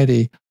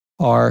society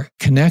are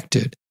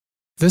connected.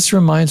 This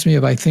reminds me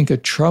of, I think, a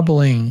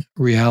troubling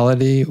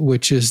reality,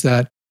 which is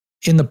that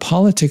in the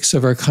politics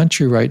of our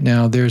country right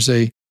now, there's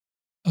a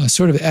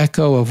sort of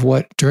echo of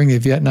what during the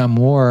Vietnam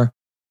War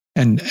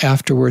and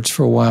afterwards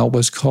for a while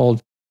was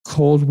called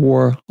Cold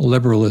War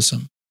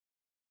liberalism.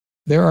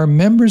 There are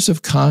members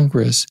of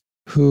Congress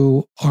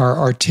who are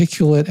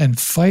articulate and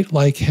fight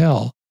like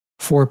hell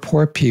for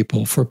poor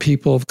people, for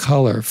people of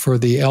color, for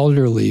the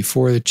elderly,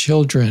 for the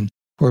children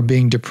who are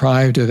being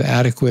deprived of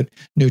adequate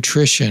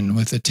nutrition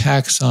with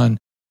attacks on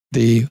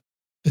the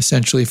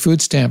essentially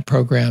food stamp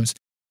programs.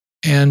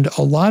 And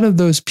a lot of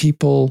those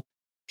people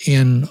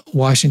in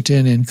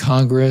Washington, in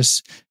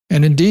Congress,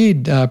 and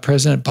indeed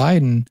President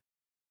Biden,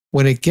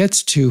 when it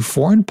gets to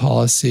foreign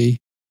policy,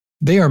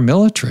 they are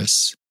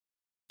militarists,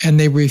 and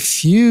they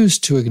refuse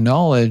to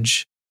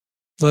acknowledge,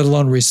 let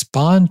alone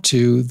respond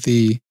to,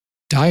 the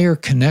dire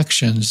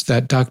connections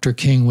that Dr.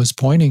 King was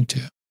pointing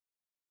to.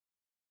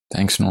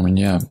 Thanks, Norman.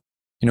 Yeah.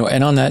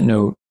 And on that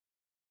note,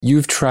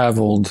 you've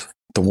traveled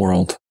the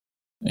world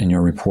in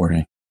your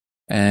reporting,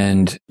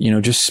 and,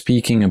 just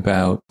speaking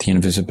about the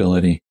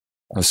invisibility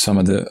of some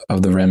of the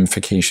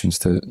ramifications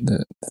to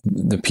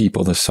the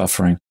people, the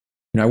suffering.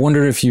 I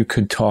wondered if you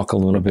could talk a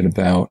little bit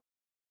about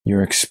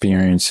your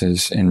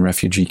experiences in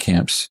refugee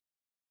camps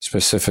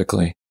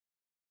specifically.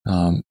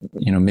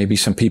 Maybe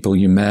some people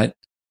you met,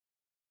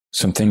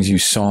 some things you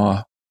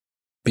saw,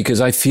 because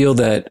I feel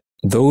that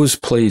those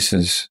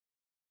places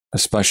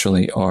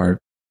especially are,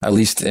 at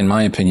least in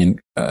my opinion,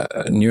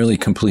 nearly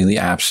completely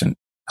absent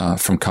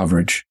from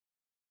coverage.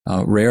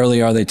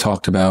 Rarely are they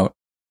talked about,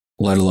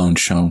 let alone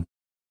shown.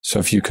 So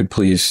if you could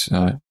please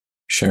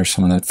share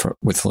some of that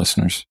with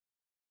listeners.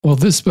 Well,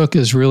 this book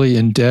is really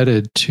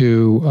indebted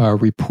to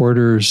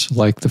reporters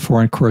like the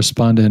foreign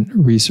correspondent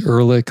Reese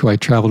Ehrlich, who I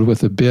traveled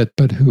with a bit,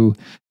 but who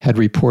had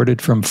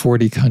reported from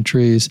 40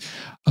 countries.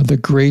 The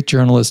great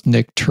journalist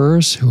Nick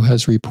Turse, who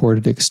has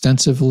reported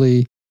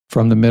extensively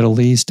from the Middle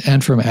East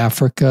and from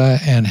Africa,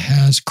 and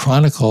has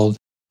chronicled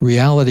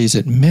realities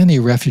at many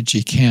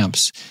refugee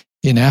camps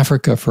in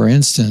Africa, for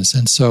instance.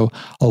 And so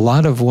a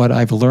lot of what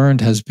I've learned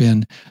has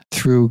been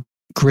through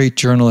great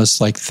journalists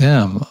like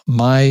them.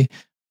 My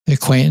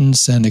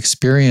acquaintance and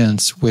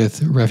experience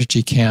with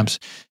refugee camps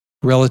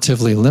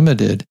relatively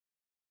limited,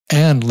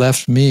 and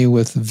left me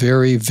with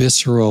very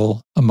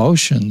visceral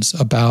emotions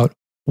about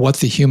what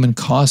the human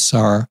costs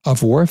are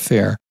of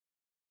warfare.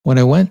 When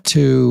I went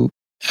to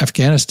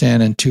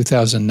Afghanistan in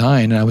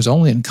 2009, and I was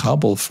only in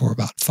Kabul for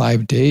about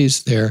 5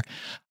 days there,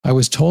 I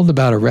was told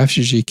about a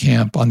refugee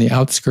camp on the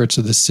outskirts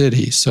of the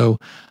city. So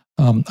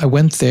I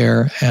went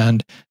there,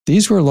 and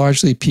these were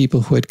largely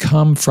people who had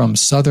come from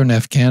southern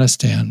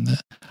Afghanistan,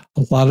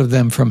 a lot of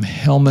them from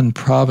Helmand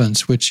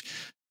province, which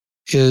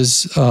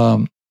is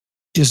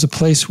a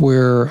place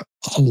where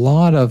a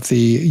lot of the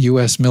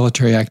U.S.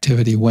 military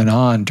activity went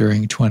on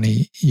during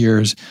 20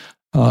 years.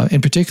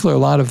 In particular, a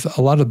lot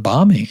of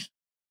bombing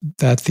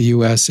that the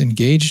U.S.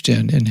 engaged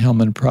in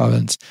Helmand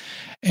province.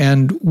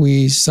 And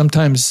we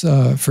sometimes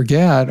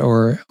forget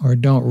or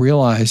don't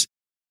realize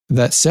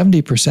that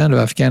 70% of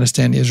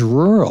Afghanistan is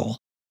rural,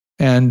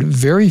 and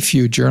very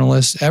few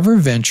journalists ever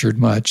ventured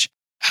much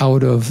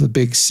out of the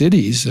big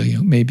cities,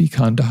 maybe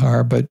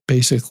Kandahar, but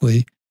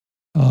basically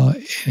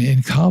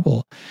in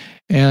Kabul.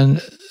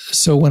 And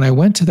so when I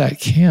went to that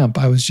camp,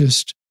 I was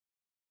just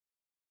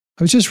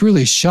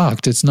really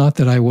shocked. It's not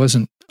that I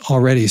wasn't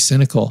already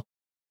cynical,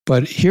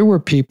 but here were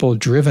people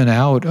driven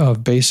out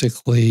of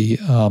basically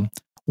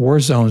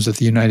war zones that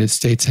the United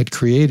States had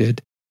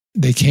created.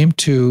 They came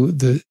to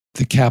the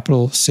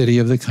capital city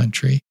of the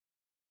country,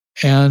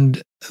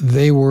 and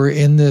they were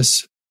in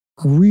this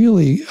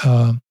really,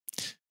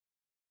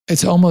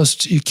 it's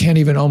almost, you can't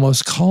even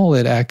almost call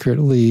it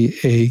accurately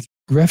a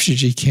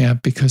refugee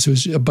camp, because it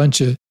was a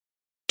bunch of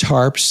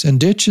tarps and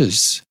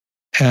ditches.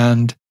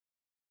 And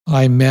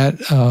I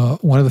met,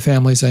 one of the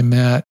families I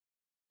met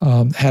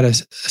had a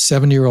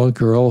 7-year-old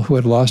girl who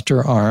had lost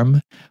her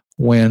arm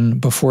when,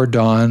 before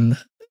dawn,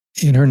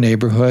 in her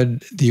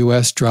neighborhood, the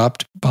U.S.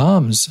 dropped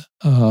bombs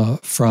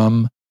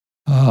from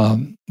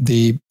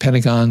the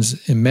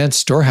Pentagon's immense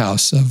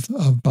storehouse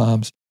of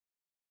bombs.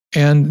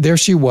 And there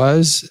she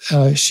was.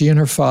 She and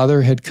her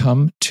father had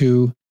come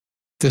to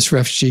this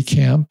refugee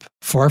camp,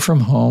 far from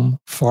home,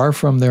 far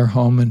from their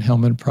home in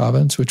Helmand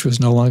province, which was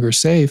no longer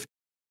safe.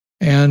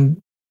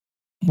 And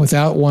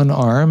without one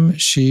arm,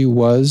 she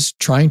was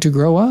trying to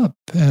grow up.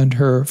 And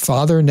her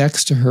father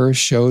next to her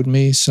showed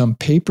me some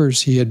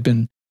papers he had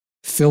been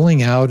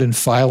filling out and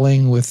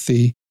filing with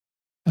the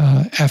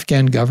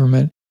Afghan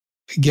government,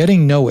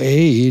 getting no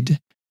aid.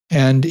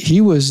 And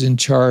he was in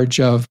charge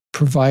of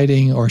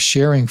providing or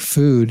sharing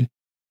food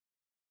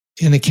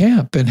in the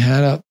camp, and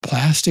had a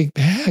plastic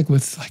bag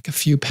with like a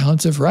few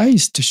pounds of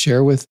rice to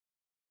share with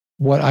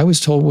what I was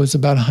told was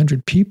about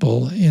 100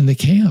 people in the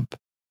camp.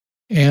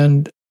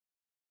 And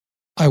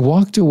I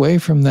walked away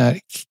from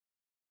that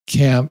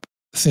camp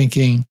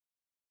thinking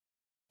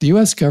the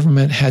U.S.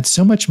 government had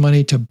so much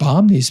money to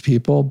bomb these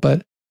people,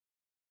 but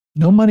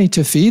no money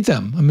to feed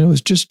them. I mean, it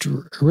was just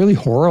really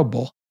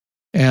horrible.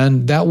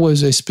 And that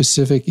was a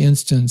specific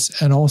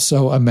instance, and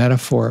also a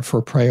metaphor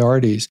for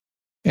priorities.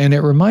 And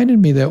it reminded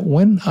me that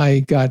when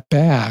I got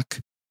back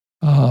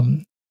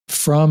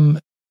from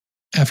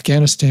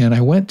Afghanistan,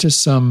 I went to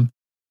some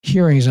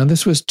hearings. Now,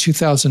 this was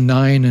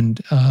 2009, and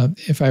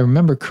if I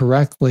remember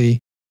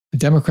correctly, the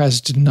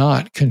Democrats did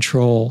not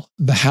control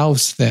the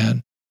House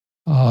then.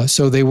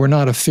 So they were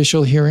not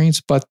official hearings,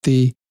 but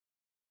the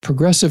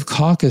Progressive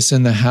Caucus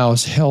in the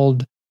House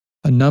held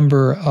a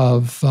number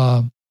of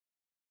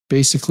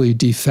basically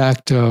de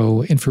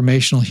facto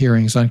informational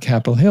hearings on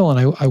Capitol Hill.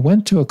 And I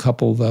went to a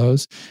couple of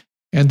those,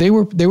 and they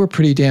were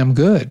pretty damn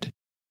good.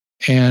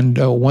 And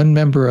one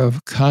member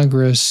of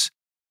Congress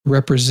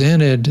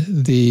represented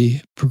the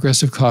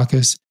Progressive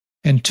Caucus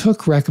and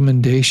took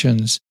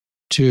recommendations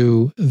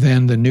to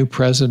then the new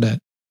president,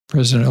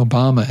 President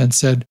Obama, and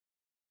said,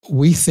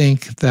 we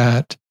think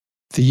that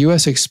the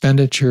U.S.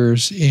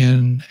 expenditures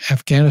in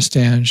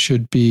Afghanistan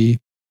should be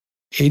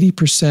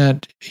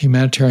 80%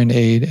 humanitarian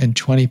aid and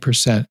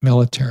 20%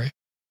 military.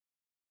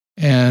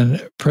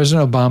 And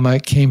President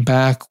Obama came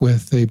back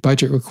with a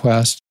budget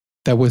request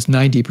that was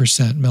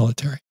 90%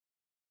 military.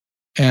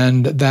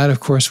 And that, of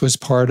course, was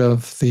part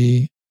of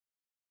the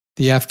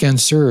Afghan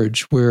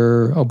surge,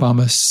 where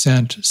Obama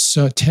sent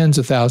tens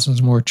of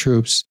thousands more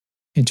troops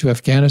into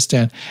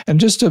Afghanistan. And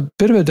just a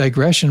bit of a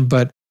digression,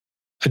 but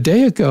a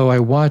day ago, I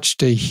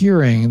watched a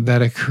hearing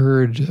that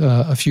occurred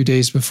a few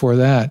days before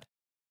that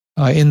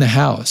in the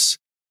House.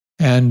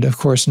 And of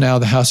course, now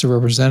the House of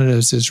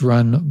Representatives is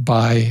run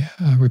by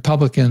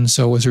Republicans,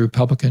 so it was a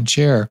Republican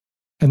chair.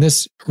 And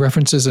this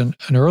references an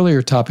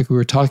earlier topic we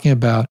were talking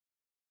about.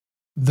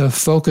 The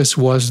focus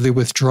was the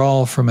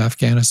withdrawal from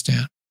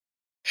Afghanistan.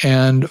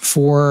 And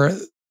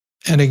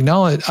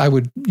admittedly,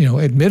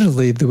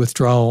 the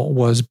withdrawal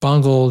was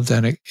bungled,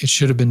 and it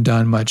should have been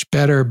done much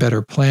better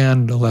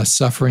planned, less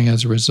suffering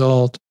as a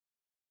result.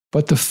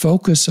 But the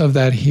focus of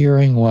that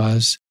hearing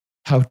was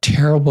how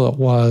terrible it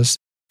was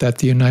that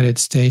the United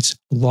States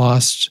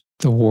lost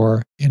the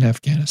war in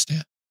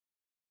Afghanistan.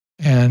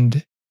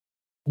 And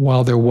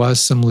while there was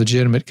some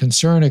legitimate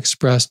concern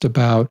expressed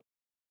about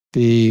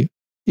the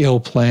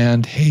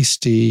ill-planned,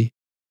 hasty,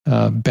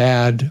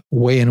 bad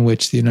way in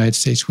which the United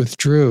States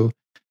withdrew,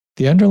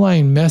 the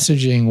underlying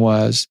messaging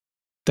was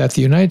that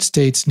the United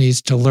States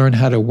needs to learn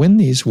how to win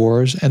these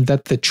wars, and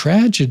that the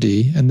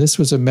tragedy, and this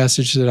was a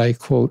message that I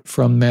quote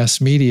from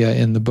mass media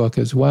in the book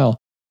as well,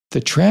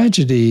 the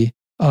tragedy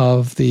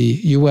of the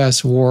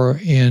U.S. war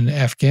in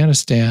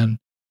Afghanistan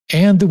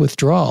and the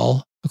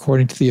withdrawal,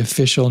 according to the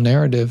official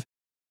narrative,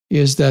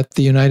 is that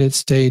the United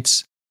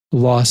States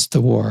lost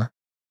the war.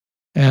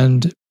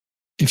 And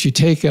if you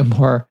take a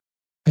more,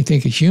 I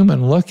think, a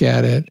human look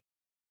at it,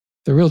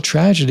 the real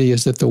tragedy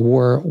is that the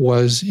war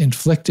was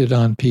inflicted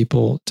on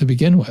people to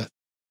begin with.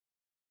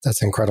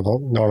 That's incredible,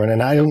 Norman.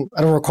 And I don't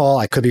recall,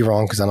 I could be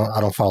wrong because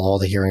I don't follow all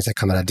the hearings that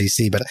come out of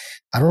DC, but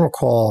I don't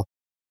recall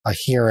a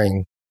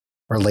hearing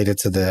related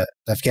to the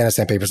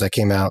Afghanistan papers that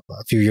came out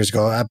a few years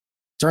ago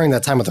during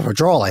that time of the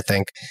withdrawal, I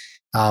think,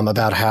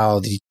 about how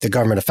the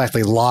government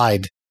effectively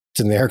lied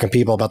to the American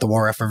people about the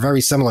war effort,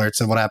 very similar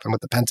to what happened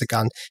with the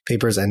Pentagon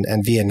papers and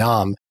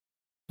Vietnam,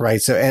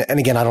 right? So, and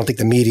again, I don't think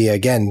the media,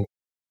 again,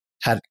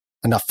 had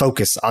enough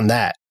focus on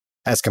that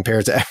as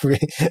compared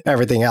to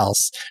everything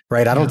else,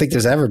 right? I don't think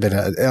there's ever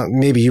been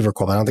maybe you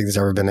recall, but I don't think there's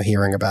ever been a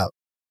hearing about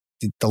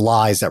the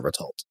lies that were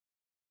told.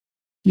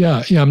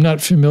 Yeah, I'm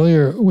not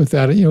familiar with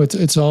that.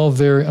 It's all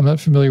very, I'm not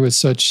familiar with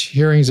such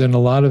hearings, and a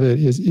lot of it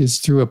is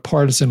through a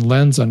partisan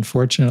lens,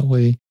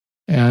 unfortunately.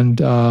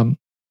 And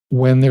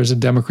when there's a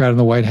Democrat in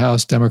the White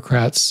House,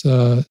 Democrats,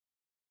 so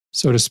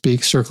to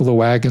speak, circle the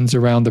wagons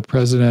around the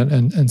president,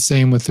 and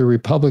same with the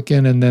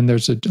Republican. And then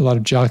there's a lot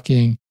of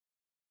jockeying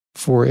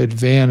for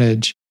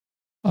advantage.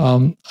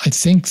 I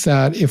think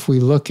that if we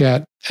look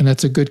at, and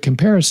that's a good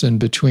comparison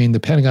between the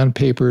Pentagon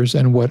Papers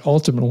and what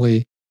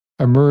ultimately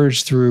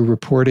emerged through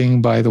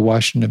reporting by the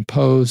Washington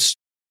Post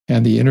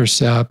and The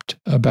Intercept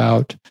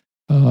about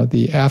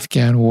the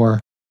Afghan war,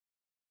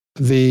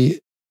 the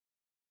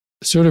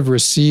sort of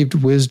received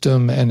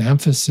wisdom and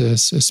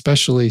emphasis,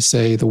 especially,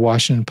 say, the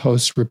Washington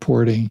Post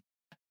reporting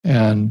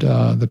and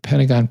the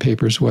Pentagon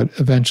Papers, what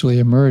eventually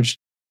emerged,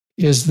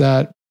 is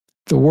that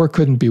the war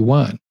couldn't be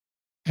won,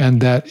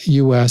 and that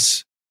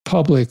U.S.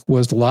 public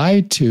was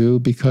lied to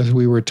because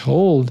we were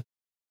told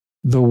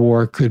the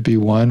war could be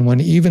won,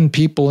 when even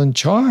people in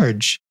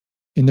charge,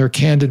 in their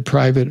candid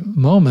private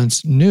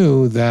moments,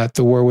 knew that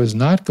the war was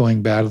not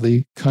going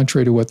badly,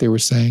 contrary to what they were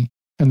saying,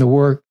 and the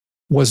war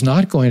was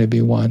not going to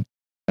be won.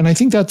 And I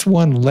think that's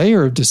one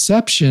layer of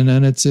deception,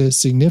 and it's a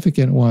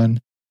significant one.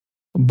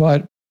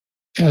 But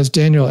as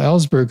Daniel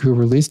Ellsberg, who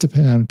released the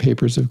Pentagon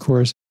Papers, of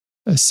course,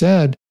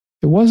 said,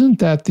 it wasn't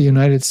that the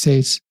United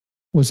States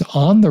was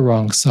on the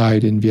wrong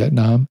side in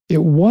Vietnam.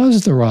 It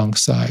was the wrong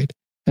side.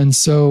 And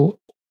so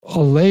a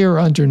layer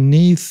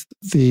underneath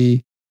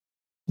the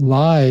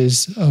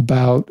lies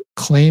about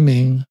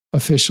claiming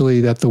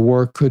officially that the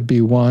war could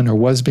be won or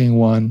was being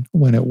won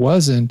when it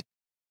wasn't,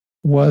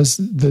 was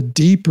the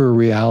deeper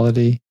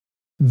reality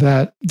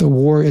that the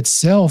war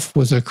itself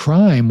was a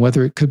crime,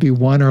 whether it could be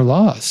won or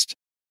lost.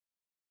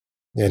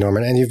 Yeah,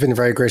 Norman, and you've been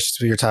very gracious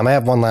with your time. I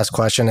have one last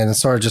question, and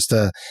it's sort of just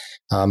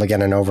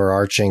again, an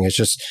overarching. It's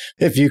just,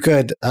 if you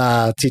could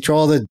teach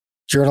all the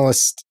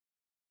journalists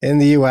in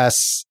the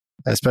U.S.,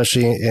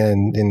 especially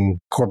in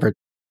corporate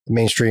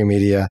mainstream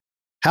media,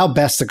 how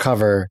best to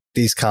cover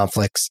these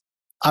conflicts.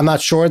 I'm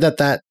not sure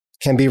that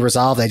can be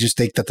resolved. I just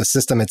think that the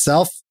system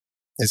itself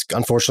is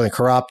unfortunately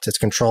corrupt. It's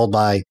controlled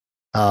by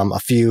a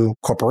few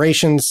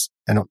corporations,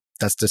 and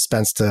that's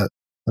dispensed to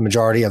the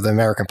majority of the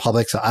American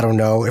public. So I don't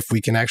know if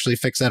we can actually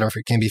fix that or if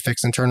it can be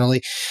fixed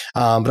internally.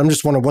 But I'm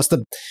just wondering, what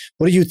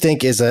do you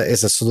think is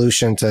a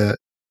solution to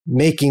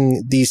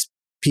making these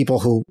people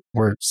who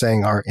we're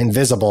saying are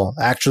invisible,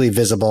 actually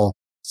visible,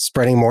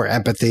 spreading more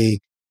empathy,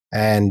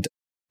 and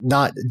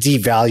not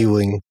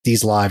devaluing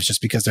these lives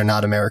just because they're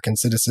not American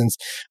citizens?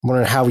 I'm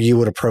wondering how you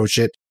would approach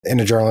it in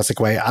a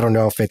journalistic way. I don't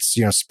know if it's,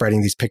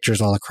 spreading these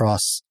pictures all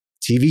across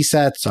TV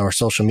sets or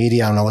social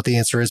media. I don't know what the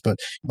answer is, but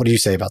what do you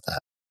say about that?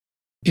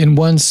 In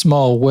one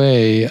small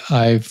way,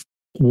 I've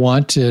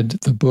wanted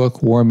the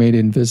book War Made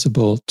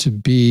Invisible to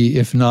be,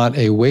 if not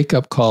a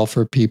wake-up call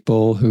for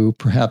people who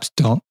perhaps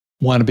don't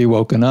want to be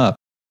woken up,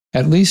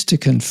 at least to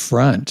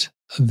confront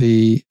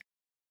the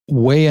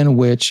way in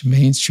which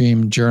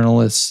mainstream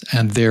journalists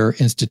and their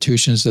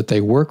institutions that they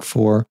work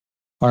for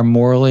are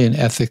morally and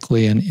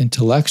ethically and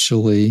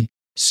intellectually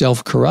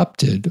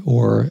self-corrupted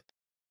or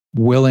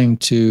willing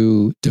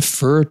to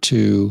defer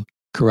to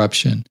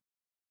corruption.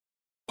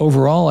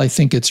 Overall, I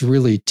think it's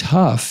really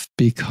tough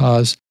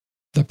because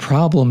the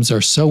problems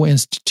are so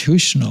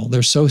institutional.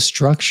 They're so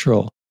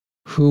structural.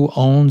 Who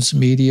owns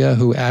media?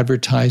 Who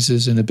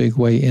advertises in a big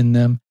way in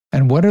them?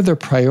 And what are the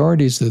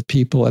priorities of the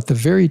people at the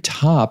very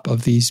top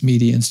of these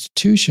media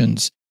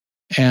institutions?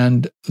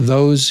 And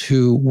those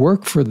who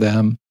work for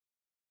them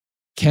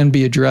can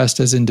be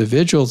addressed as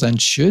individuals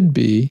and should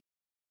be,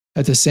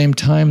 at the same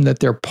time that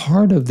they're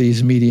part of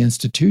these media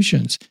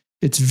institutions.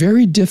 it's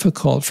very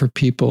difficult for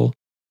people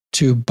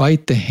to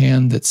bite the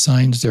hand that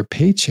signs their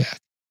paycheck.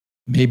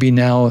 Maybe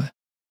now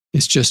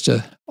it's just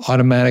an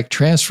automatic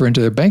transfer into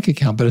their bank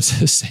account, but it's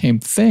the same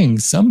thing.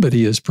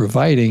 Somebody is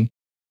providing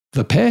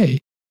the pay.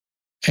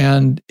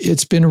 And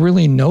it's been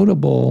really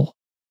notable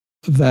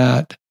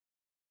that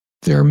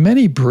there are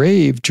many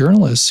brave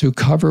journalists who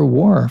cover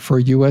war for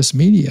U.S.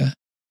 media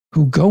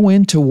who go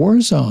into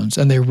war zones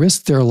and they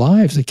risk their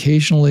lives.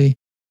 Occasionally,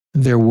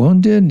 they're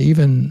wounded,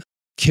 even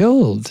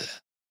killed.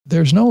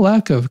 There's no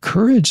lack of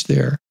courage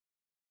there.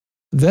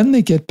 Then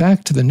they get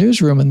back to the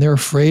newsroom and they're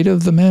afraid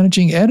of the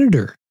managing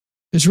editor.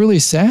 It's really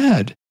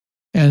sad.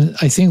 And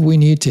I think we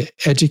need to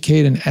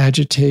educate and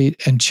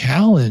agitate and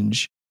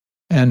challenge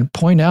and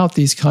point out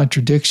these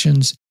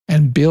contradictions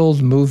and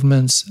build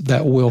movements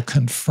that will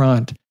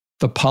confront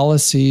the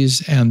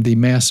policies and the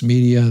mass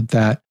media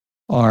that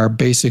are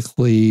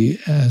basically,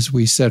 as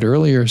we said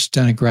earlier,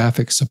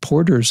 stenographic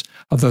supporters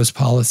of those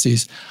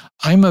policies.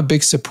 I'm a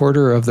big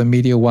supporter of the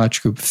media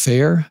watch group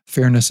FAIR,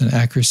 Fairness and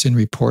Accuracy in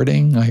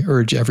Reporting. I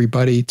urge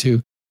everybody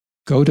to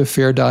go to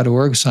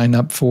fair.org, sign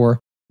up for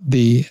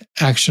the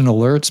action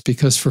alerts,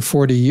 because for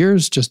 40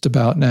 years, just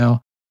about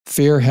now,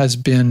 FAIR has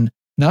been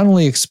not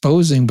only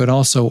exposing, but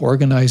also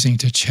organizing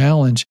to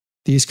challenge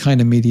these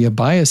kind of media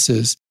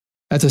biases.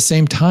 At the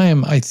same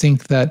time, I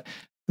think that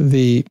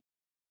the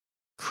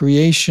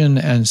creation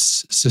and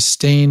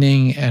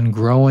sustaining and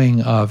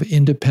growing of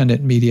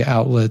independent media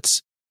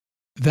outlets,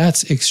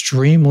 that's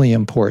extremely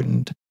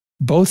important,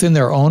 both in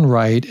their own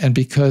right and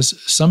because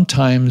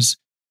sometimes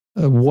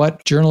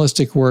what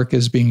journalistic work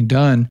is being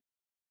done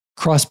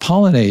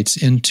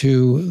cross-pollinates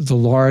into the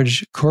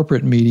large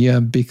corporate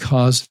media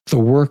because the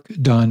work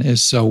done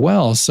is so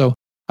well. So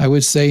I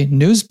would say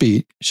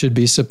Newsbeat should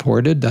be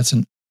supported. That's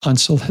an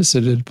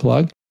unsolicited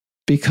plug.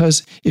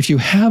 Because if you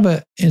have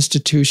an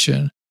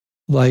institution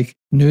like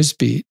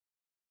Newsbeat,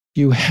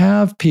 you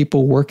have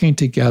people working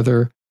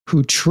together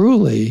who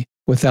truly,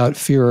 without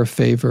fear or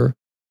favor,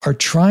 are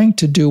trying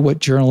to do what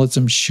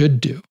journalism should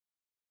do.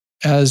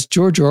 As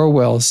George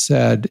Orwell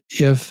said,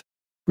 if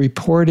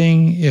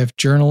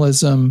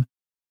journalism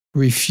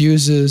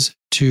refuses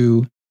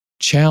to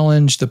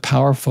challenge the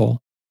powerful,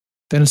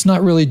 then it's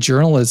not really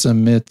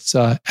journalism, it's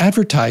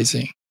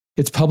advertising,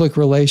 it's public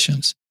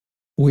relations.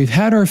 We've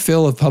had our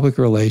fill of public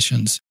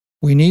relations.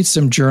 We need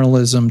some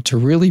journalism to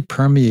really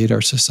permeate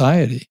our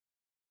society.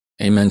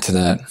 Amen to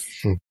that.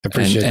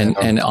 Appreciate that.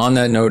 And on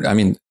that note, I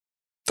mean,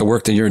 the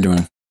work that you're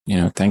doing,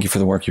 thank you for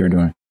the work you're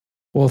doing.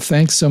 Well,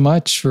 thanks so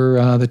much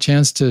for the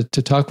chance to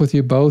talk with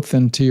you both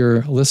and to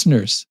your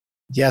listeners.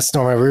 Yes,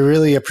 Norman, we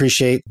really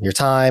appreciate your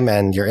time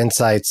and your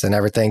insights and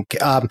everything.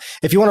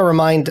 If you want to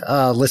remind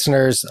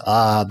listeners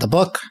the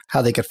book,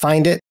 how they could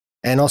find it,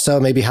 and also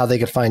maybe how they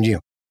could find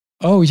you.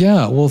 Oh,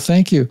 yeah. Well,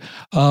 thank you.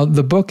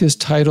 The book is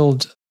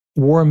titled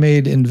War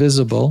Made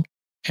Invisible,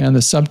 and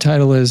the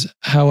subtitle is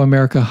How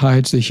America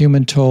Hides the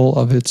Human Toll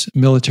of Its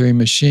Military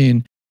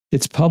Machine.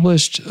 It's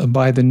published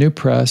by the New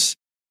Press.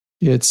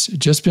 It's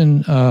just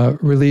been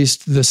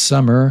released this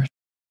summer,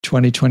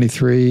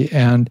 2023,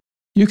 and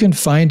you can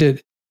find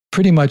it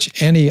pretty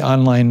much any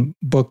online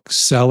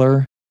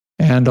bookseller,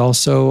 and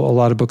also a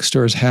lot of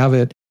bookstores have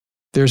it.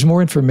 There's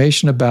more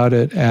information about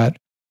it at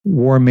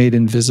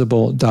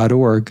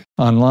warmadeinvisible.org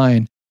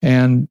online.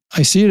 And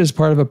I see it as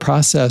part of a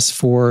process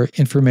for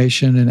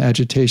information and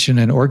agitation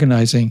and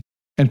organizing.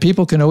 And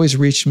people can always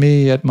reach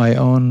me at my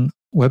own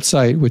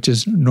website, which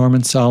is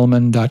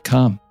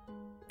normansolomon.com.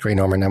 Great,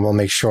 Norman. And we'll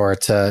make sure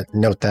to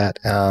note that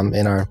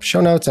in our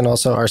show notes and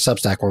also our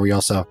Substack, where we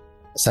also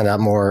send out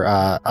more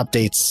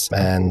updates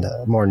and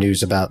more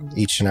news about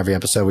each and every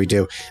episode we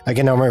do.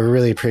 Again, Norman, we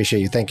really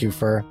appreciate you. Thank you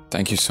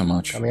so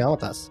much coming on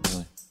with us.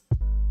 Really.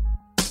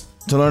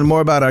 To learn more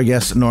about our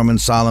guest, Norman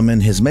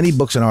Solomon, his many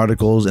books and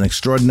articles and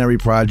extraordinary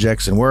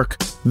projects and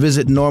work,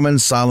 visit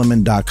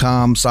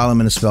normansolomon.com.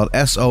 Solomon is spelled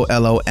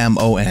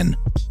Solomon.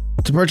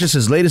 To purchase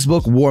his latest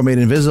book, War Made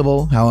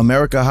Invisible, How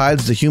America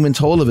Hides the Human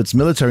Toll of Its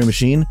Military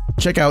Machine,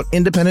 check out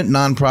independent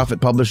nonprofit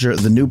publisher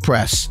The New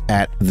Press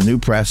at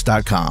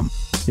thenewpress.com.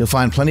 You'll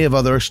find plenty of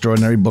other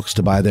extraordinary books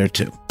to buy there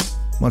too.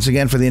 Once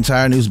again, for the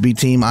entire Newsbeat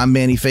team, I'm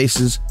Manny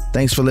Faces.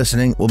 Thanks for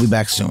listening. We'll be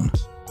back soon.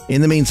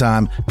 In the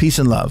meantime, peace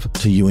and love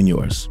to you and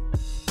yours.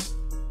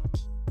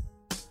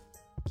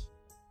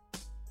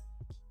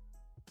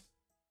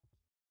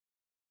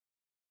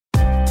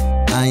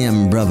 I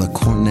am Brother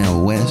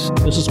Cornel West.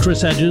 This is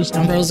Chris Hedges.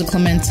 I'm Rosa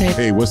Clemente.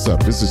 Hey, what's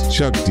up? This is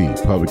Chuck D,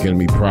 Public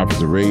Enemy,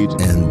 Prophets of Rage.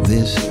 And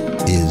this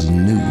is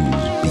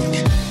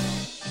Newsbeat.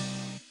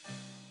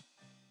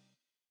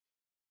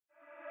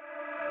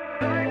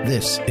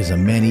 This is a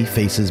Manny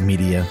Faces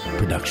Media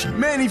production.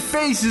 Manny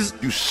Faces.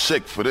 You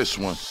sick for this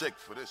one. Sick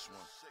for this one.